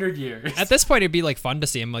 100 years. At this point, it'd be like fun to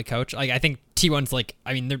see him like coach. Like, I think T1's like,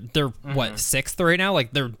 I mean, they're what, 6th right now?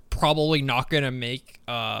 Like, they're probably not gonna make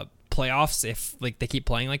playoffs if like they keep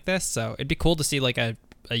playing like this. So it'd be cool to see like a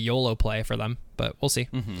YOLO play for them, but we'll see.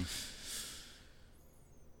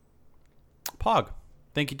 Pog.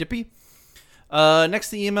 Thank you, Dippy. Next,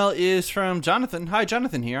 the email is from Jonathan. Hi,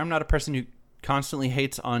 Jonathan here. I'm not a person who constantly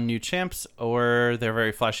hates on new champs or their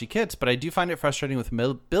very flashy kits, but I do find it frustrating with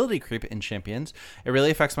mobility creep in champions. It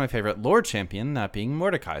really affects my favorite Lord champion, that being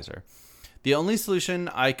Mordekaiser. The only solution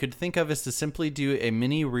I could think of is to simply do a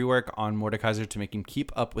mini rework on Mordekaiser to make him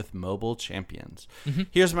keep up with mobile champions.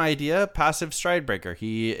 Here's my idea. Passive Stride Breaker.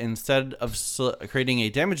 He, instead of creating a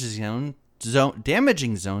damaging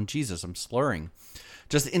zone, Jesus, I'm slurring,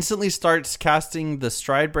 just instantly starts casting the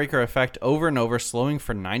Stride Breaker effect over and over, slowing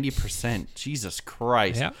for 90%. Jesus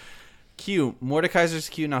Christ. Yeah. Q. Mordekaiser's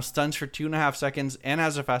Q now stuns for 2.5 seconds and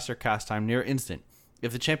has a faster cast time near instant.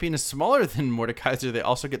 If the champion is smaller than Mordekaiser, they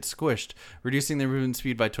also get squished, reducing their movement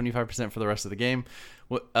speed by 25% for the rest of the game.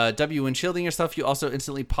 W. When shielding yourself, you also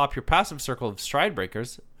instantly pop your passive circle of Stride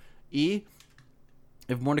Breakers. E.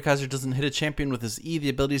 If Mordekaiser doesn't hit a champion with his E, the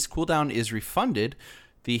ability's cooldown is refunded.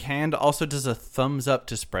 The hand also does a thumbs up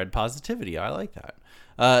to spread positivity. I like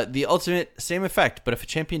that. The ultimate, same effect, but if a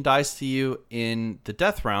champion dies to you in the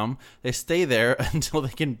death realm, they stay there until they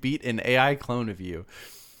can beat an AI clone of you.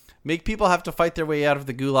 Make people have to fight their way out of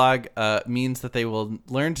the gulag means that they will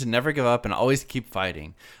learn to never give up and always keep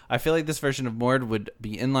fighting. I feel like this version of Mord would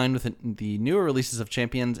be in line with the newer releases of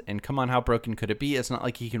champions, and come on, how broken could it be? It's not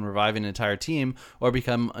like he can revive an entire team or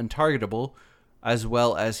become untargetable, as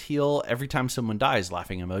well as heal every time someone dies.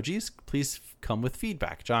 Laughing emojis. Please come with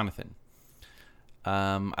feedback, Jonathan.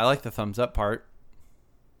 I like the thumbs up part.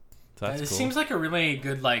 So that's It cool. seems like a really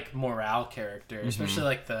good like morale character, especially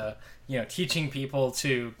like the teaching people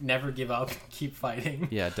to never give up, keep fighting.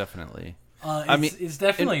 Yeah, definitely. It's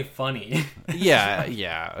definitely funny. Yeah,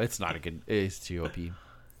 it's not a good. It's too OP. Yeah.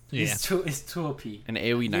 It's too OP. And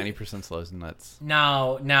AoE 90% slows nuts.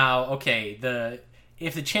 Now, okay,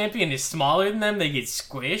 if the champion is smaller than them, they get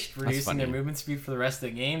squished, reducing their funny. movement speed for the rest of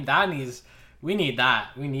the game. We need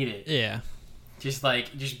that. We need it. Yeah. Just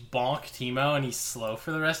bonk Teemo and he's slow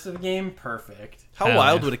for the rest of the game. Perfect. How Hell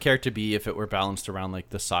wild yeah. would a character be if it were balanced around like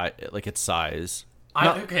the size, like its size?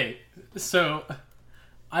 Okay, so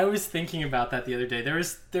I was thinking about that the other day. There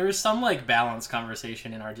was some like balance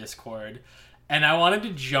conversation in our Discord, and I wanted to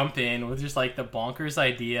jump in with just like the bonkers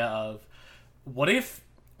idea of what if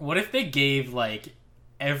they gave like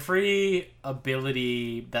every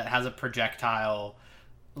ability that has a projectile,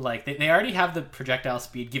 like they already have the projectile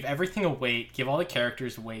speed, give everything a weight, give all the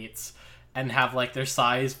characters weights, and have like their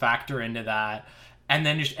size factor into that, and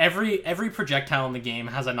then just every projectile in the game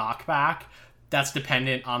has a knockback that's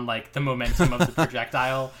dependent on like the momentum of the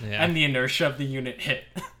projectile Yeah. and the inertia of the unit hit.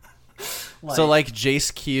 So like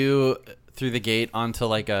Jace Q through the gate onto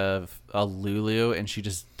like a Lulu and she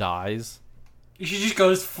just dies. she just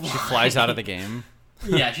goes flying. She flies out of the game.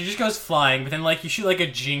 Yeah, she just goes flying, but then like you shoot like a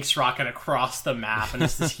Jinx rocket across the map and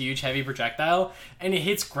it's this huge heavy projectile and it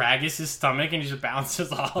hits Gragas' stomach and he just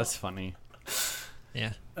bounces off. That's funny.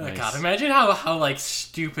 Yeah. Nice. God, imagine how like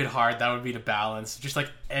stupid hard that would be to balance. Just like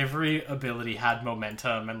every ability had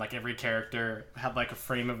momentum, and like every character had like a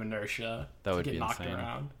frame of inertia That would to get be knocked insane.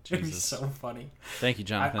 around. It'd be Jesus. so funny. Thank you,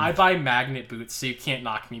 Jonathan. I buy magnet boots so you can't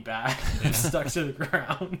knock me back. I'm stuck to the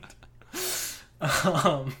ground.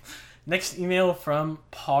 Next email from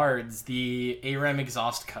Pards, the ARAM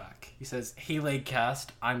exhaust cuck. He says, "Hey Legcast,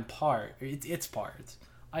 I'm Pard. It's Pards.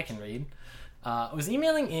 I can read. I was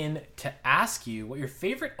emailing in to ask you what your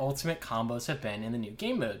favorite ultimate combos have been in the new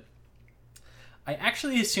game mode. I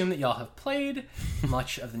actually assume that y'all have played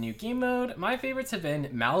much of the new game mode. My favorites have been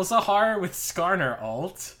Malzahar with Skarner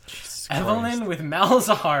ult, Evelyn with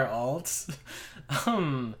Malzahar ult.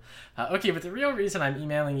 Okay, but the real reason I'm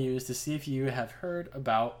emailing you is to see if you have heard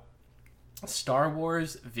about Star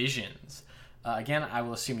Wars Visions. Again, I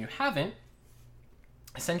will assume you haven't.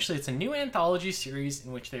 Essentially, it's a new anthology series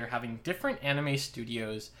in which they are having different anime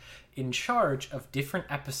studios in charge of different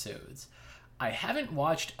episodes. I haven't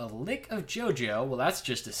watched a lick of JoJo. Well, that's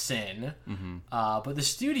just a sin. But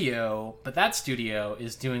that studio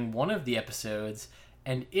is doing one of the episodes,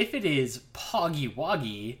 and if it is Poggy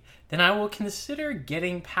Woggy, then I will consider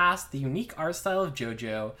getting past the unique art style of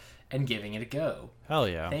JoJo and giving it a go. Hell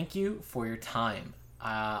yeah. Thank you for your time."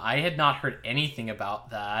 I had not heard anything about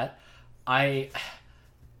that.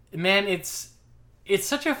 Man, it's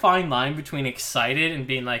such a fine line between excited and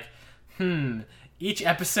being like, each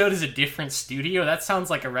episode is a different studio. That sounds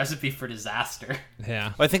like a recipe for disaster.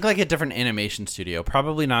 Yeah. I think like a different animation studio,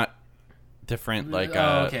 probably not different like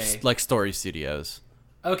okay. like story studios.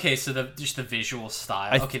 Okay, so just the visual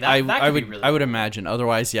style. I Okay, that could I be would really I would imagine.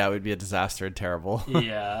 Otherwise, yeah, it would be a disaster and terrible.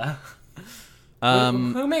 Yeah.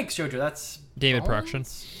 Who makes JoJo? That's David Bones?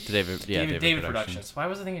 Productions. David Productions. Why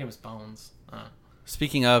was I thinking it was Bones?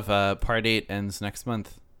 Speaking of, Part 8 ends next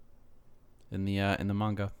month in the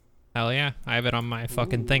manga. Hell yeah. I have it on my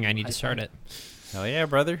fucking thing. I need to start it. Hell yeah,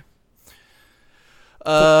 brother.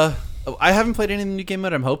 I haven't played any of the new game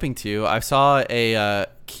mode. I'm hoping to. I saw a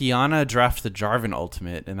Kiana draft the Jarvan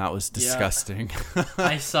ultimate, and that was disgusting.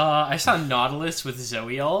 I saw Nautilus with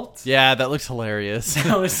Zoe ult. Yeah, that looks hilarious.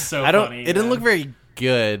 That was so I don't. funny. It didn't man. look very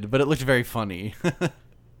good, but it looked very funny.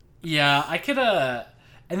 Yeah, I could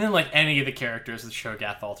and then like any of the characters with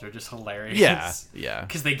Shogath ult are just hilarious. yeah.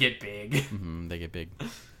 Because they get big. They get big.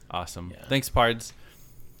 Awesome. Yeah. Thanks, Pards.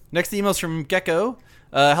 Next email's from Gecko.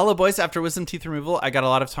 Hello, boys. After Wisdom Teeth removal, I got a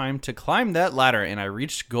lot of time to climb that ladder, and I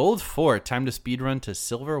reached Gold 4. Time to speedrun to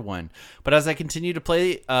Silver 1. But as I continue to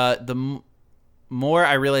play, more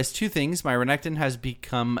I realize two things. My Renekton has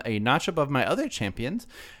become a notch above my other champions.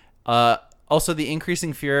 Also, the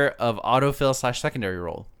increasing fear of autofill / secondary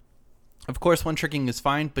role. Of course, one tricking is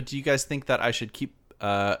fine, but do you guys think that I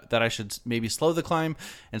should maybe slow the climb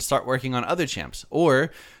and start working on other champs?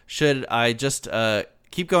 Or should I just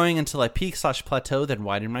keep going until I peak / plateau, then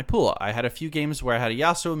widen my pool? I had a few games where I had a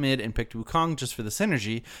Yasuo mid and picked Wukong just for the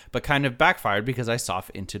synergy, but kind of backfired because I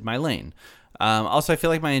soft-inted my lane. Also, I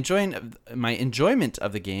feel like my enjoyment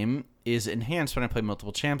of the game is enhanced when I play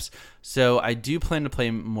multiple champs, so I do plan to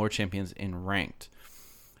play more champions in ranked.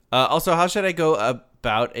 Also, how should I go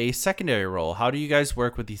about a secondary role? How do you guys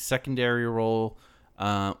work with the secondary role?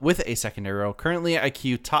 With a secondary role. Currently, I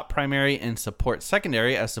queue top primary and support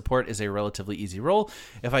secondary, as support is a relatively easy role.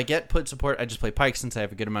 If I get put support, I just play Pyke since I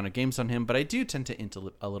have a good amount of games on him, but I do tend to int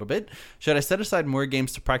a little bit. Should I set aside more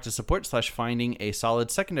games to practice support / finding a solid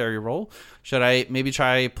secondary role? Should I maybe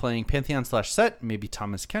try playing Pantheon / Set, maybe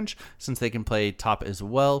Thomas Kench, since they can play top as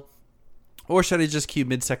well? Or should I just queue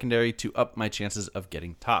mid-secondary to up my chances of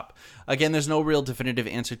getting top? Again, there's no real definitive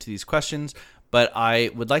answer to these questions, but I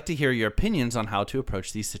would like to hear your opinions on how to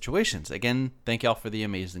approach these situations. Again, thank y'all for the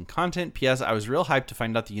amazing content. P.S. I was real hyped to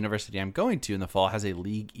find out the university I'm going to in the fall has a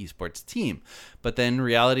League esports team. But then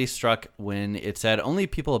reality struck when it said only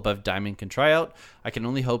people above Diamond can try out. I can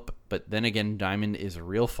only hope, but then again, Diamond is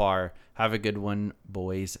real far. Have a good one,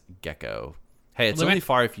 boys. Gecko. Hey, it's only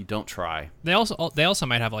far if you don't try. They also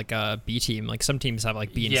might have like a B team. Like some teams have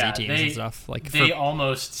like B and C teams and stuff. Like they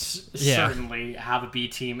almost certainly have a B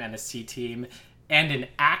team and a C team and an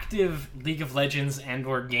active League of Legends and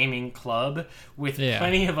or gaming club with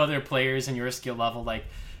plenty of other players in your skill level. Like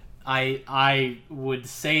I would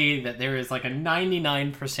say that there is like a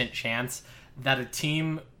 99% chance that a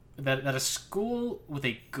team that a school with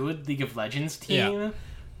a good League of Legends team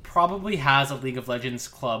probably has a League of Legends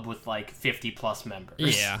club with like 50 plus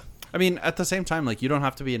members. Yeah. I mean, at the same time, like you don't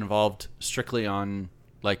have to be involved strictly on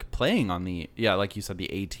like playing on the like you said,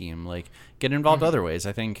 the A team. Like get involved other ways.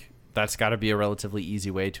 I think that's got to be a relatively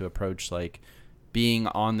easy way to approach like being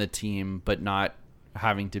on the team, but not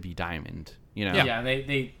having to be Diamond. You know?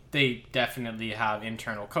 Yeah. they definitely have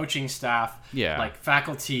internal coaching staff, Yeah. like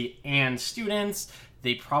faculty and students.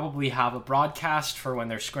 They probably have a broadcast for when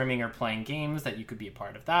they're scrimming or playing games that you could be a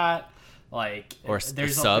part of that. Like, Or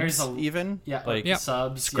subs even. yeah, like Yeah.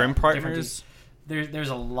 subs, scrim different partners. there's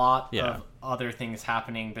a lot Yeah. of other things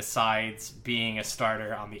happening besides being a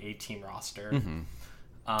starter on the 8-team roster.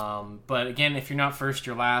 But again, if you're not first,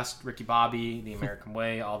 you're last. Ricky Bobby, the American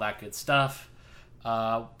Way, all that good stuff.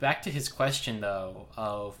 Back to his question though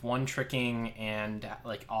of one tricking and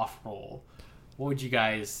like off roll. What would you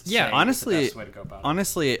guys say is honestly, the best way to go about it?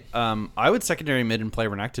 honestly, I would secondary mid and play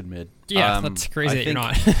Renekton mid. Yeah, that's crazy that you're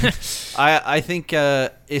not. I think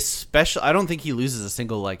especially I don't think he loses a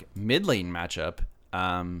single like mid lane matchup.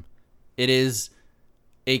 It is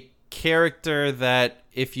a character that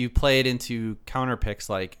if you play it into counter picks,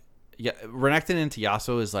 like Renekton into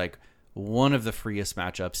Yasuo is like one of the freest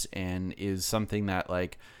matchups and is something that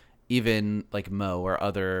like even like Mo or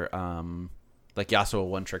other like Yasuo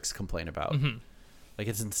one tricks complain about. Like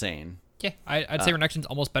it's insane. Yeah, I'd say Renekton's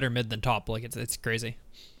almost better mid than top. Like it's crazy.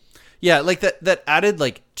 Yeah, like that added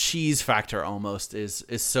like cheese factor almost is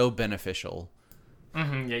so beneficial.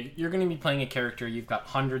 Yeah, you're going to be playing a character you've got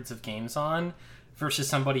hundreds of games on versus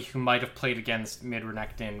somebody who might have played against mid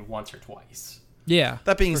Renekton once or twice. Yeah.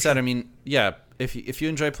 That being said, I mean, yeah, if you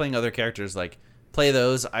enjoy playing other characters, like play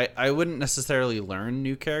those. I wouldn't necessarily learn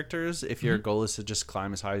new characters if your goal is to just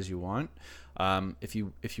climb as high as you want. If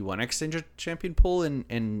you want to extend your champion pool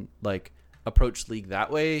and like approach League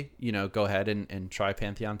that way, you know, go ahead and try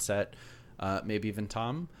Pantheon set, maybe even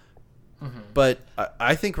Tom. But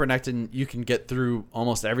I think Renekton you can get through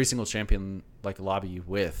almost every single champion like lobby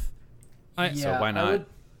with. So why not?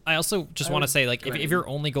 I also just want to say, like, if Right. your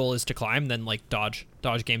only goal is to climb, then like dodge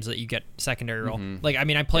games that you get secondary role. Like, I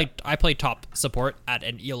mean, I played top support at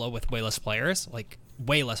an ELO with way less players, and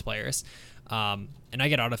I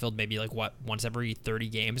get autofilled maybe like once every 30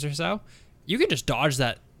 games or so. You can just dodge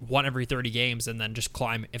that one every 30 games and then just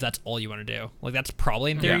climb if that's all you want to do. Like that's probably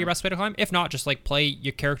in theory your best way to climb. If not, just like play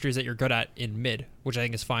your characters that you're good at in mid, which I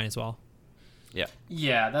think is fine as well.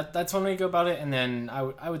 Yeah, that's one way to go about it. And then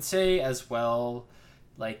I would say as well,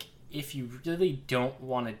 like, if you really don't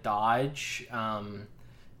want to dodge,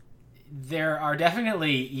 there are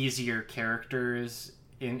definitely easier characters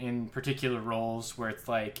in particular roles where it's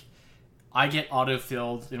like, I get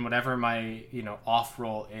autofilled in whatever my, off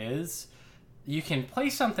role is. You can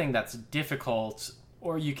play something that's difficult,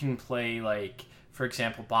 or you can play, like, for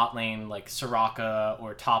example, bot lane, like Soraka,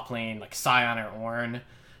 or top lane, like Sion or Ornn.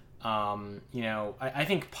 I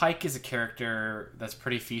think Pyke is a character that's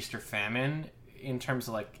pretty feast or famine in terms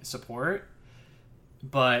of like support,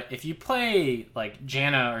 but if you play like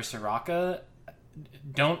Janna or Soraka,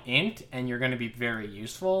 don't int and you're going to be very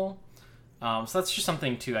useful. So that's just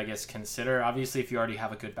something to, I guess, consider. Obviously, if you already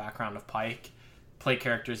have a good background of Pyke, play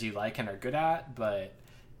characters you like and are good at, but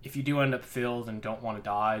if you do end up filled and don't want to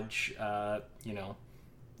dodge,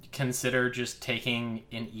 consider just taking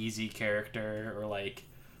an easy character or like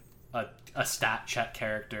a stat check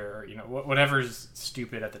character, or whatever's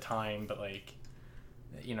stupid at the time, but like,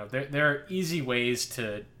 there are easy ways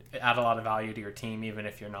to add a lot of value to your team even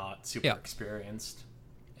if you're not super experienced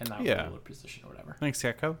in that role or position or whatever. Thanks,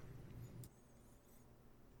 Gecko.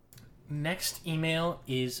 Next email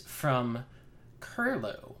is from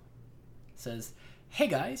Curlo. It says, "Hey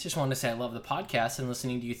guys, just wanted to say I love the podcast and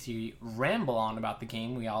listening to you three ramble on about the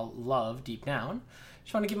game we all love deep down.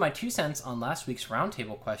 Just want to give my 2 cents on last week's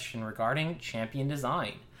roundtable question regarding champion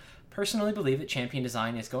design. Personally believe that champion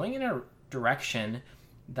design is going in a direction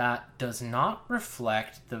that does not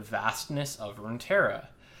reflect the vastness of Runeterra.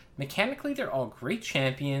 Mechanically, they're all great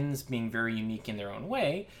champions, being very unique in their own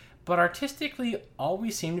way, but artistically, all we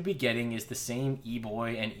seem to be getting is the same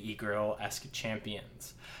e-boy and e-girl-esque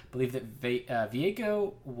champions. Believe that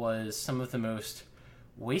Viego was some of the most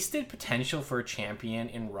wasted potential for a champion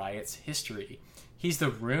in Riot's history. He's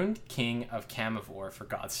the ruined king of Camivore, for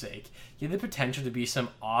God's sake. He had the potential to be some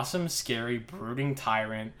awesome, scary, brooding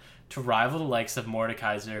tyrant to rival the likes of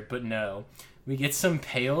Mordekaiser, but no. We get some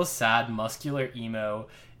pale, sad, muscular emo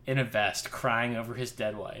in a vest crying over his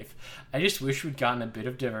dead wife. I just wish we'd gotten a bit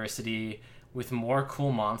of diversity with more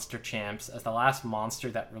cool monster champs, as the last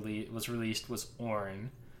monster that was released was Ornn.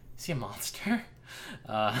 Is he a monster?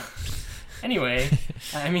 Anyway,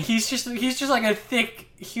 I mean, he's just like a thick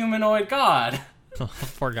humanoid god.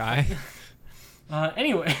 Poor guy.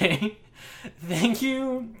 Anyway, thank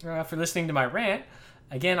you for listening to my rant.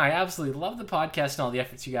 Again, I absolutely love the podcast and all the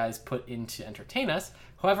efforts you guys put in to entertain us.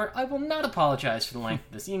 However, I will not apologize for the length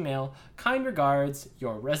of this email. Kind regards,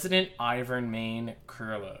 your resident Ivern main,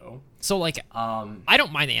 Curlo. So, like, I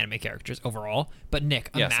don't mind the anime characters overall, but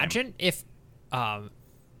Nick, Yeah, imagine if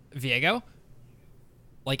Viego,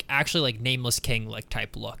 like, actually, like, Nameless King, like,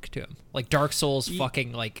 type look to him. Like, Dark Souls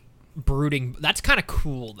fucking, like, brooding. That's kind of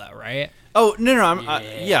cool, though, right? Oh, no,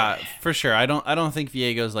 yeah, for sure. I don't think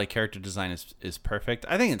Viego's, like, character design is perfect.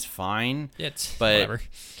 I think it's fine. It's but whatever.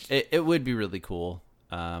 It would be really cool.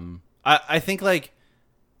 I think, like,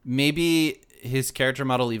 maybe his character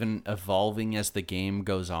model even evolving as the game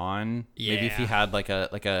goes on. Yeah. Maybe if he had like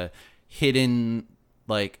a hidden,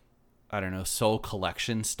 like, I don't know, soul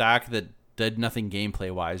collection stack that did nothing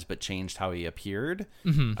gameplay wise but changed how he appeared.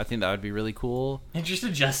 I think that would be really cool. It just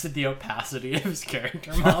adjusted the opacity of his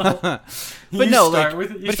character model. But no, like,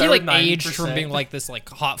 But if he like aged from being like this like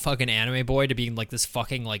hot fucking anime boy to being like this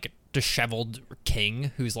fucking like disheveled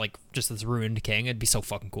king who's like just this ruined king, it'd be so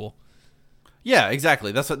fucking cool. Yeah,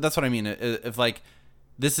 exactly. That's what I mean. If like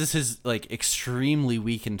this is his like extremely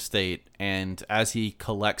weakened state, and as he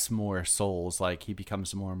collects more souls, like he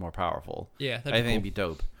becomes more and more powerful. Yeah, that'd I be think it'd be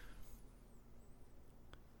dope.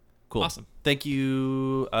 Cool. Awesome. Thank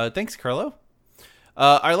you. Thanks, Carlo.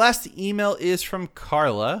 Our last email is from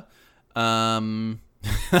Carla. Hello,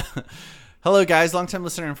 guys. Long-time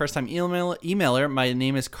listener and first-time emailer. My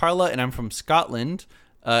name is Carla, and I'm from Scotland.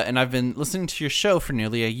 And I've been listening to your show for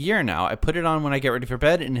nearly a year now. I put it on when I get ready for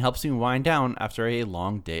bed, and it helps me wind down after a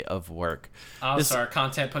long day of work. Oh, so our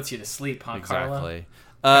content puts you to sleep, huh, Carla?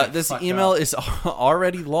 Exactly. This email is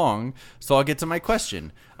already long, so I'll get to my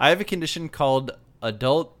question. I have a condition called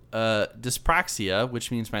adult dyspraxia,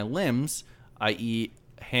 which means my limbs, i.e.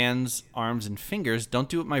 hands, arms, and fingers, don't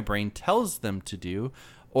do what my brain tells them to do,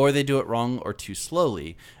 or they do it wrong or too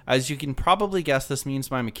slowly. As you can probably guess, this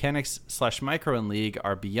means my mechanics/micro in League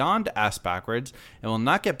are beyond ass backwards and will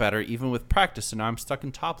not get better even with practice, so now I'm stuck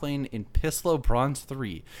in top lane in Pisslow Bronze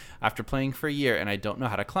 3 after playing for a year, and I don't know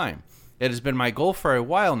how to climb. It has been my goal for a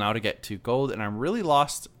while now to get to gold, and I'm really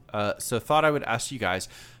lost, so thought I would ask you guys,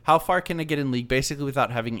 how far can I get in League basically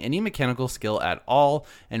without having any mechanical skill at all,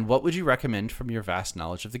 and what would you recommend from your vast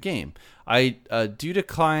knowledge of the game? Due to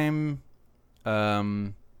climb...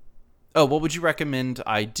 what would you recommend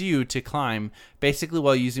I do to climb basically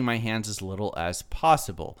while using my hands as little as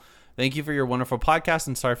possible? Thank you for your wonderful podcast,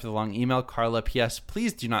 and sorry for the long email. Carla, P.S.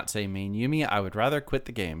 Please do not say main Yumi. I would rather quit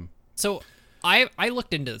the game. So I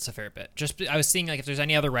looked into this a fair bit. I was seeing like if there's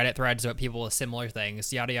any other Reddit threads about people with similar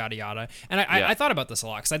things, yada, yada, yada. And I thought about this a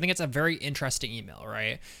lot because I think it's a very interesting email,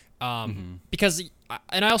 right? Because,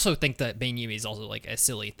 and I also think that main Yumi is also like a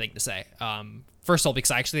silly thing to say. First of all,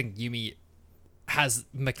 because I actually think Yumi has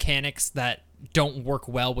mechanics that don't work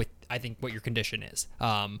well with, I think, what your condition is.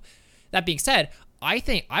 That being said, I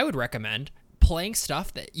think I would recommend playing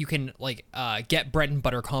stuff that you can like get bread and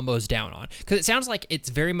butter combos down on, because it sounds like it's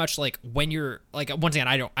very much like when you're like, once again,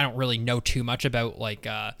 I don't really know too much about like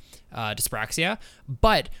dyspraxia,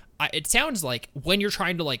 but it sounds like when you're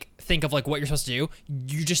trying to like think of like what you're supposed to do,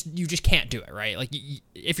 you just can't do it, right? Like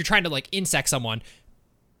if you're trying to like insect someone,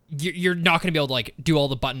 you're not going to be able to like do all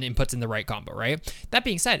the button inputs in the right combo, right? That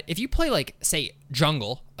being said, if you play like say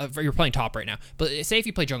jungle, you're playing top right now, but say if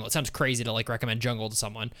you play jungle, it sounds crazy to like recommend jungle to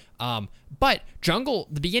someone. But jungle,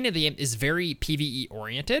 the beginning of the game is very PvE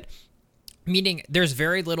oriented, meaning there's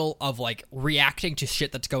very little of like reacting to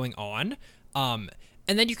shit that's going on. And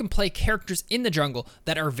then you can play characters in the jungle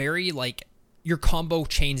that are very like, your combo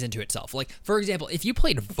chains into itself. Like, for example, if you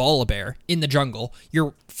played Volibear in the jungle,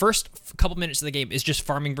 your first couple minutes of the game is just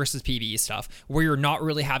farming versus PvE stuff, where you're not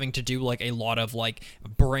really having to do like a lot of like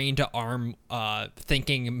brain to arm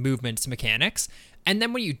thinking movements mechanics. And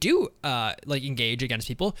then when you do like engage against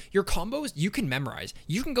people, your combos you can memorize.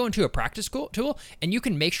 You can go into a practice tool and you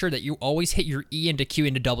can make sure that you always hit your E into Q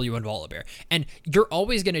into W in Volibear. And you're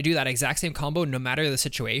always going to do that exact same combo no matter the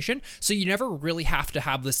situation. So you never really have to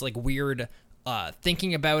have this like weird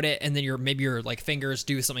thinking about it, and then maybe your like fingers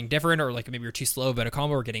do something different, or like maybe you're too slow about a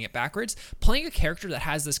combo or getting it backwards. Playing a character that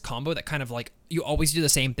has this combo that kind of like you always do the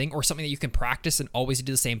same thing, or something that you can practice and always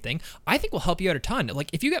do the same thing, I think will help you out a ton.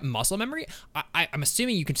 Like if you get muscle memory, I'm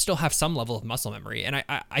assuming you can still have some level of muscle memory, and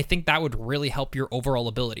I think that would really help your overall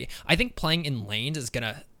ability. I think playing in lanes is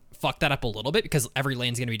gonna fuck that up a little bit, because every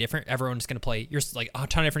lane's going to be different. Everyone's going to play, you're like a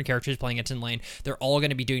ton of different characters playing it in lane. They're all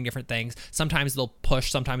going to be doing different things. Sometimes they'll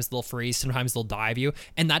push, sometimes they'll freeze, sometimes they'll dive you.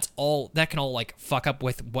 And that can all like fuck up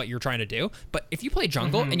with what you're trying to do. But if you play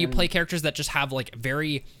jungle and you play characters that just have like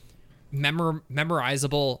very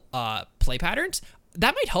memorizable play patterns,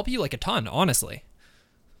 that might help you like a ton, honestly.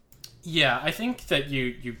 Yeah, I think that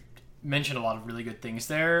you mentioned a lot of really good things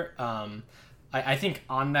there. I think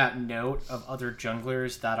on that note of other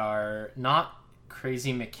junglers that are not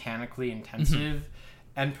crazy mechanically intensive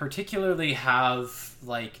and particularly have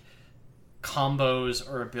like combos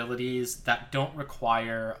or abilities that don't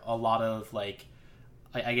require a lot of like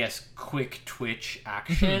I guess quick twitch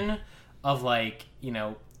action of like, you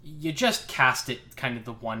know, you just cast it kind of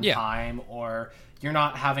the one time, or you're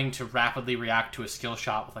not having to rapidly react to a skill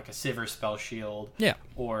shot with like a Sivir spell shield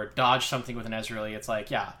or dodge something with an Ezreal. It's like,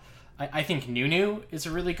 I think Nunu is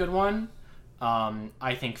a really good one.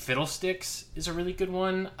 I think Fiddlesticks is a really good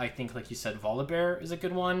one. I think, like you said, Volibear is a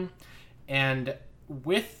good one. And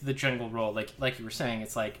with the jungle role, like you were saying,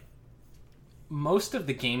 it's like most of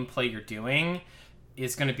the gameplay you're doing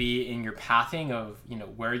is going to be in your pathing of, you know,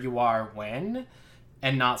 where you are when,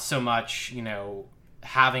 and not so much, you know,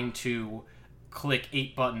 having to click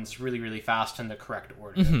 8 buttons really, really fast in the correct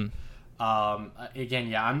order.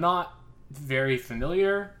 Again, I'm not very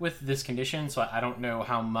familiar with this condition, so I don't know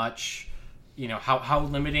how much, you know, how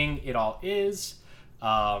limiting it all is.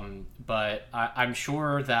 But I'm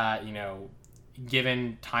sure that, you know,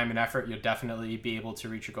 given time and effort, you'll definitely be able to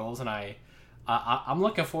reach your goals. And I'm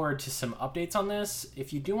looking forward to some updates on this.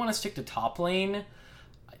 If you do want to stick to top lane,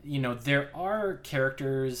 you know, there are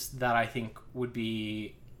characters that I think would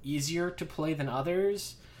be easier to play than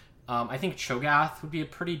others. I think Cho'Gath would be a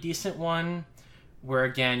pretty decent one, where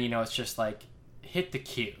again, you know, it's just like hit the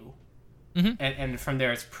Q, and from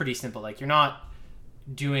there it's pretty simple. Like, you're not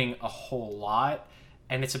doing a whole lot,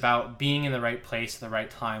 and it's about being in the right place at the right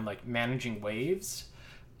time, like managing waves.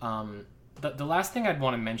 The last thing I'd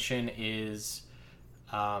want to mention is,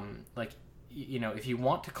 like, you know, if you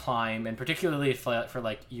want to climb, and particularly for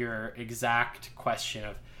like your exact question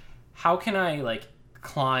of how can I like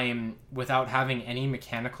climb without having any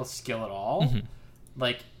mechanical skill at all,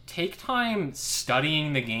 like, take time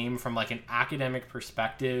studying the game from like an academic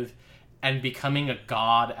perspective and becoming a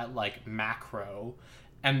god at like macro,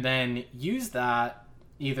 and then use that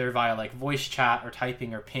either via like voice chat or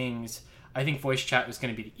typing or pings. I think voice chat is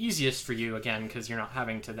going to be the easiest for you, again, because you're not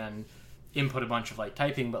having to then input a bunch of like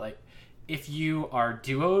typing. But like, if you are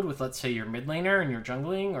duoed with, let's say, your mid laner and you're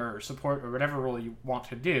jungling or support or whatever role you want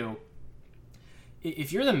to do,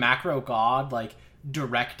 if you're the macro god, like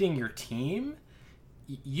directing your team,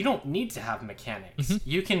 you don't need to have mechanics.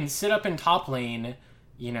 You can sit up in top lane,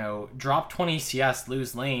 you know, drop 20 CS,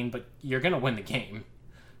 lose lane, but you're going to win the game.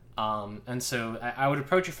 And so I would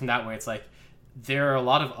approach it from that way. It's like, there are a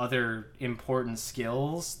lot of other important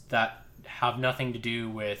skills that have nothing to do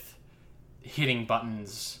with hitting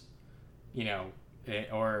buttons, you know,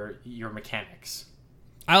 or your mechanics.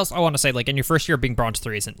 I want to say, like, in your first year of being Bronze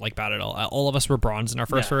 3 isn't, like, bad at all. All of us were Bronze in our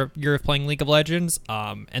first year of playing League of Legends.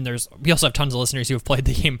 And we also have tons of listeners who have played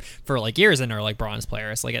the game for, like, years and are, like, Bronze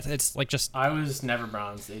players. Like, it's like, just... I was never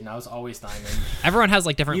Bronze, and I was always Diamond. Everyone has,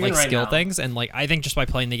 like, different, even like, right skill now. things, and, like, I think just by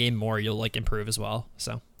playing the game more, you'll, like, improve as well,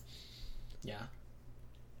 so...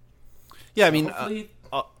 Yeah, I mean, Hopefully-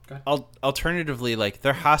 alternatively, like,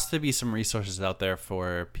 there has to be some resources out there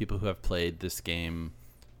for people who have played this game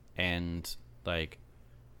and, like,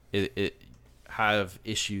 it have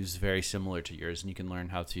issues very similar to yours, and you can learn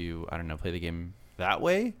how to, I don't know, play the game that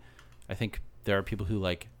way. I think there are people who,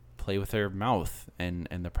 like, play with their mouth and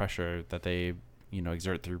the pressure that they, you know,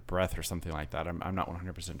 exert through breath or something like that. I'm not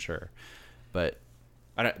 100% sure, but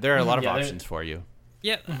there are a lot of options for you.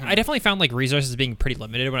 Yeah, I definitely found like resources being pretty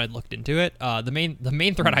limited when I looked into it. The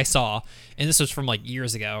main thread I saw, and this was from like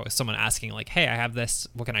years ago, someone asking like, "Hey, I have this.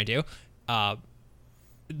 What can I do?"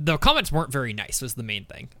 The comments weren't very nice. Was the main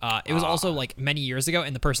thing. It was also like many years ago,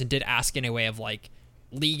 and the person did ask in a way of like,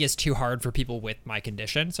 "League is too hard for people with my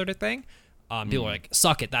condition," sort of thing. People are like,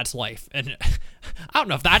 "Suck it, that's life," and I don't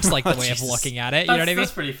know if that's like the way of looking at it. You know what I mean?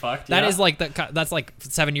 That's pretty fucked. That is like that's like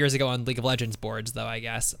 7 years ago on League of Legends boards, though, I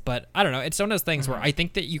guess. But I don't know. It's one of those things where I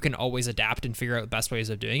think that you can always adapt and figure out the best ways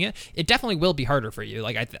of doing it. It definitely will be harder for you.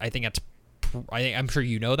 Like I think I'm sure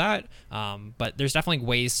you know that. But there's definitely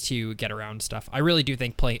ways to get around stuff. I really do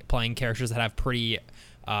think playing characters that have pretty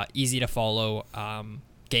easy to follow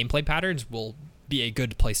gameplay patterns will be a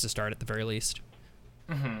good place to start at the very least.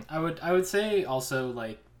 I would say also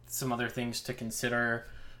like some other things to consider.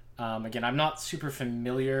 Again, I'm not super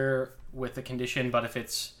familiar with the condition, but if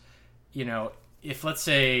it's, you know, if let's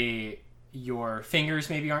say your fingers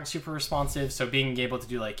maybe aren't super responsive, so being able to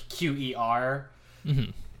do like QER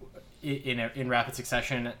in rapid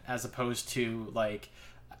succession, as opposed to like,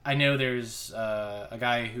 I know there's a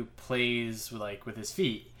guy who plays with his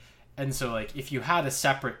feet. And so, like, if you had a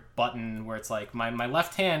separate button where it's like, my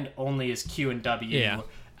left hand only is Q and W,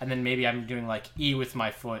 and then maybe I'm doing, like, E with my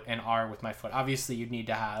foot and R with my foot. Obviously, you'd need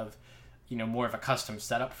to have, you know, more of a custom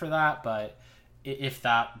setup for that. But if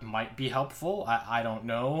that might be helpful. I don't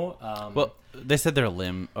know. Well, they said their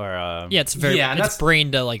limb or Yeah, it's very Yeah, and it's that's-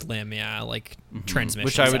 brain to like limb, like transmission.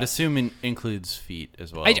 which I would assume includes feet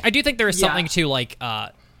as well. I do think there is Yeah. something to like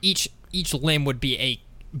each limb would be a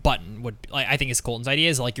button would like I think is Colton's idea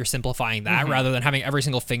is like you're simplifying that rather than having every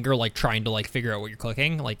single finger like trying to like figure out what you're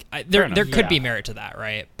clicking. Like there could be Yeah. merit to that,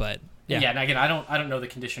 right? But yeah. And again, I don't know the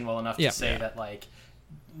condition well enough to say that like,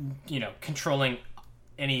 controlling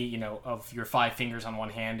any of your 5 fingers on one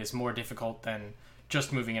hand is more difficult than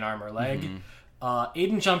just moving an arm or leg.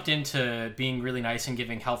 Aiden jumped into being really nice and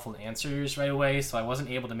giving helpful answers right away, so I wasn't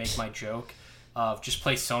able to make my joke of just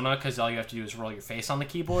play Sona because all you have to do is roll your face on the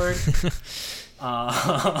keyboard.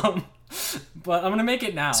 But I'm gonna make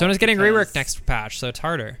it now. Sona's getting because- reworked next patch, so it's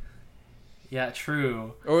harder. Yeah,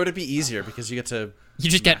 true. or would it be easier because you get to You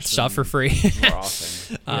just get Mash stuff for them. free. more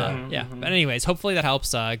often? Yeah. But anyways, hopefully that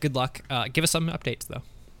helps. Good luck. Give us some updates though.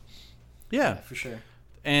 Yeah. For sure.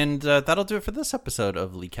 And that'll do it for this episode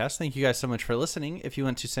of LeagueCast. Thank you guys so much for listening. If you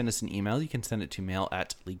want to send us an email, you can send it to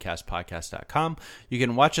mail@leaguecastpodcast.com. You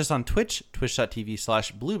can watch us on Twitch,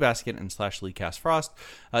 twitch.tv/bluebasket and /LeagueCastFrost.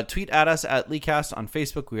 Tweet at us at LeagueCast on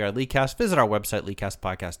Facebook. We are LeagueCast. Visit our website,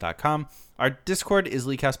 leaguecastpodcast.com. Our Discord is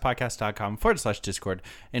leaguecastpodcast.com/Discord.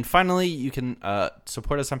 And finally, you can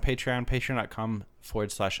support us on Patreon,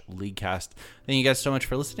 patreon.com/LeagueCast. Thank you guys so much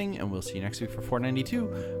for listening, and we'll see you next week for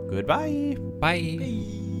 492. Goodbye.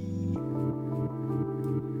 Bye.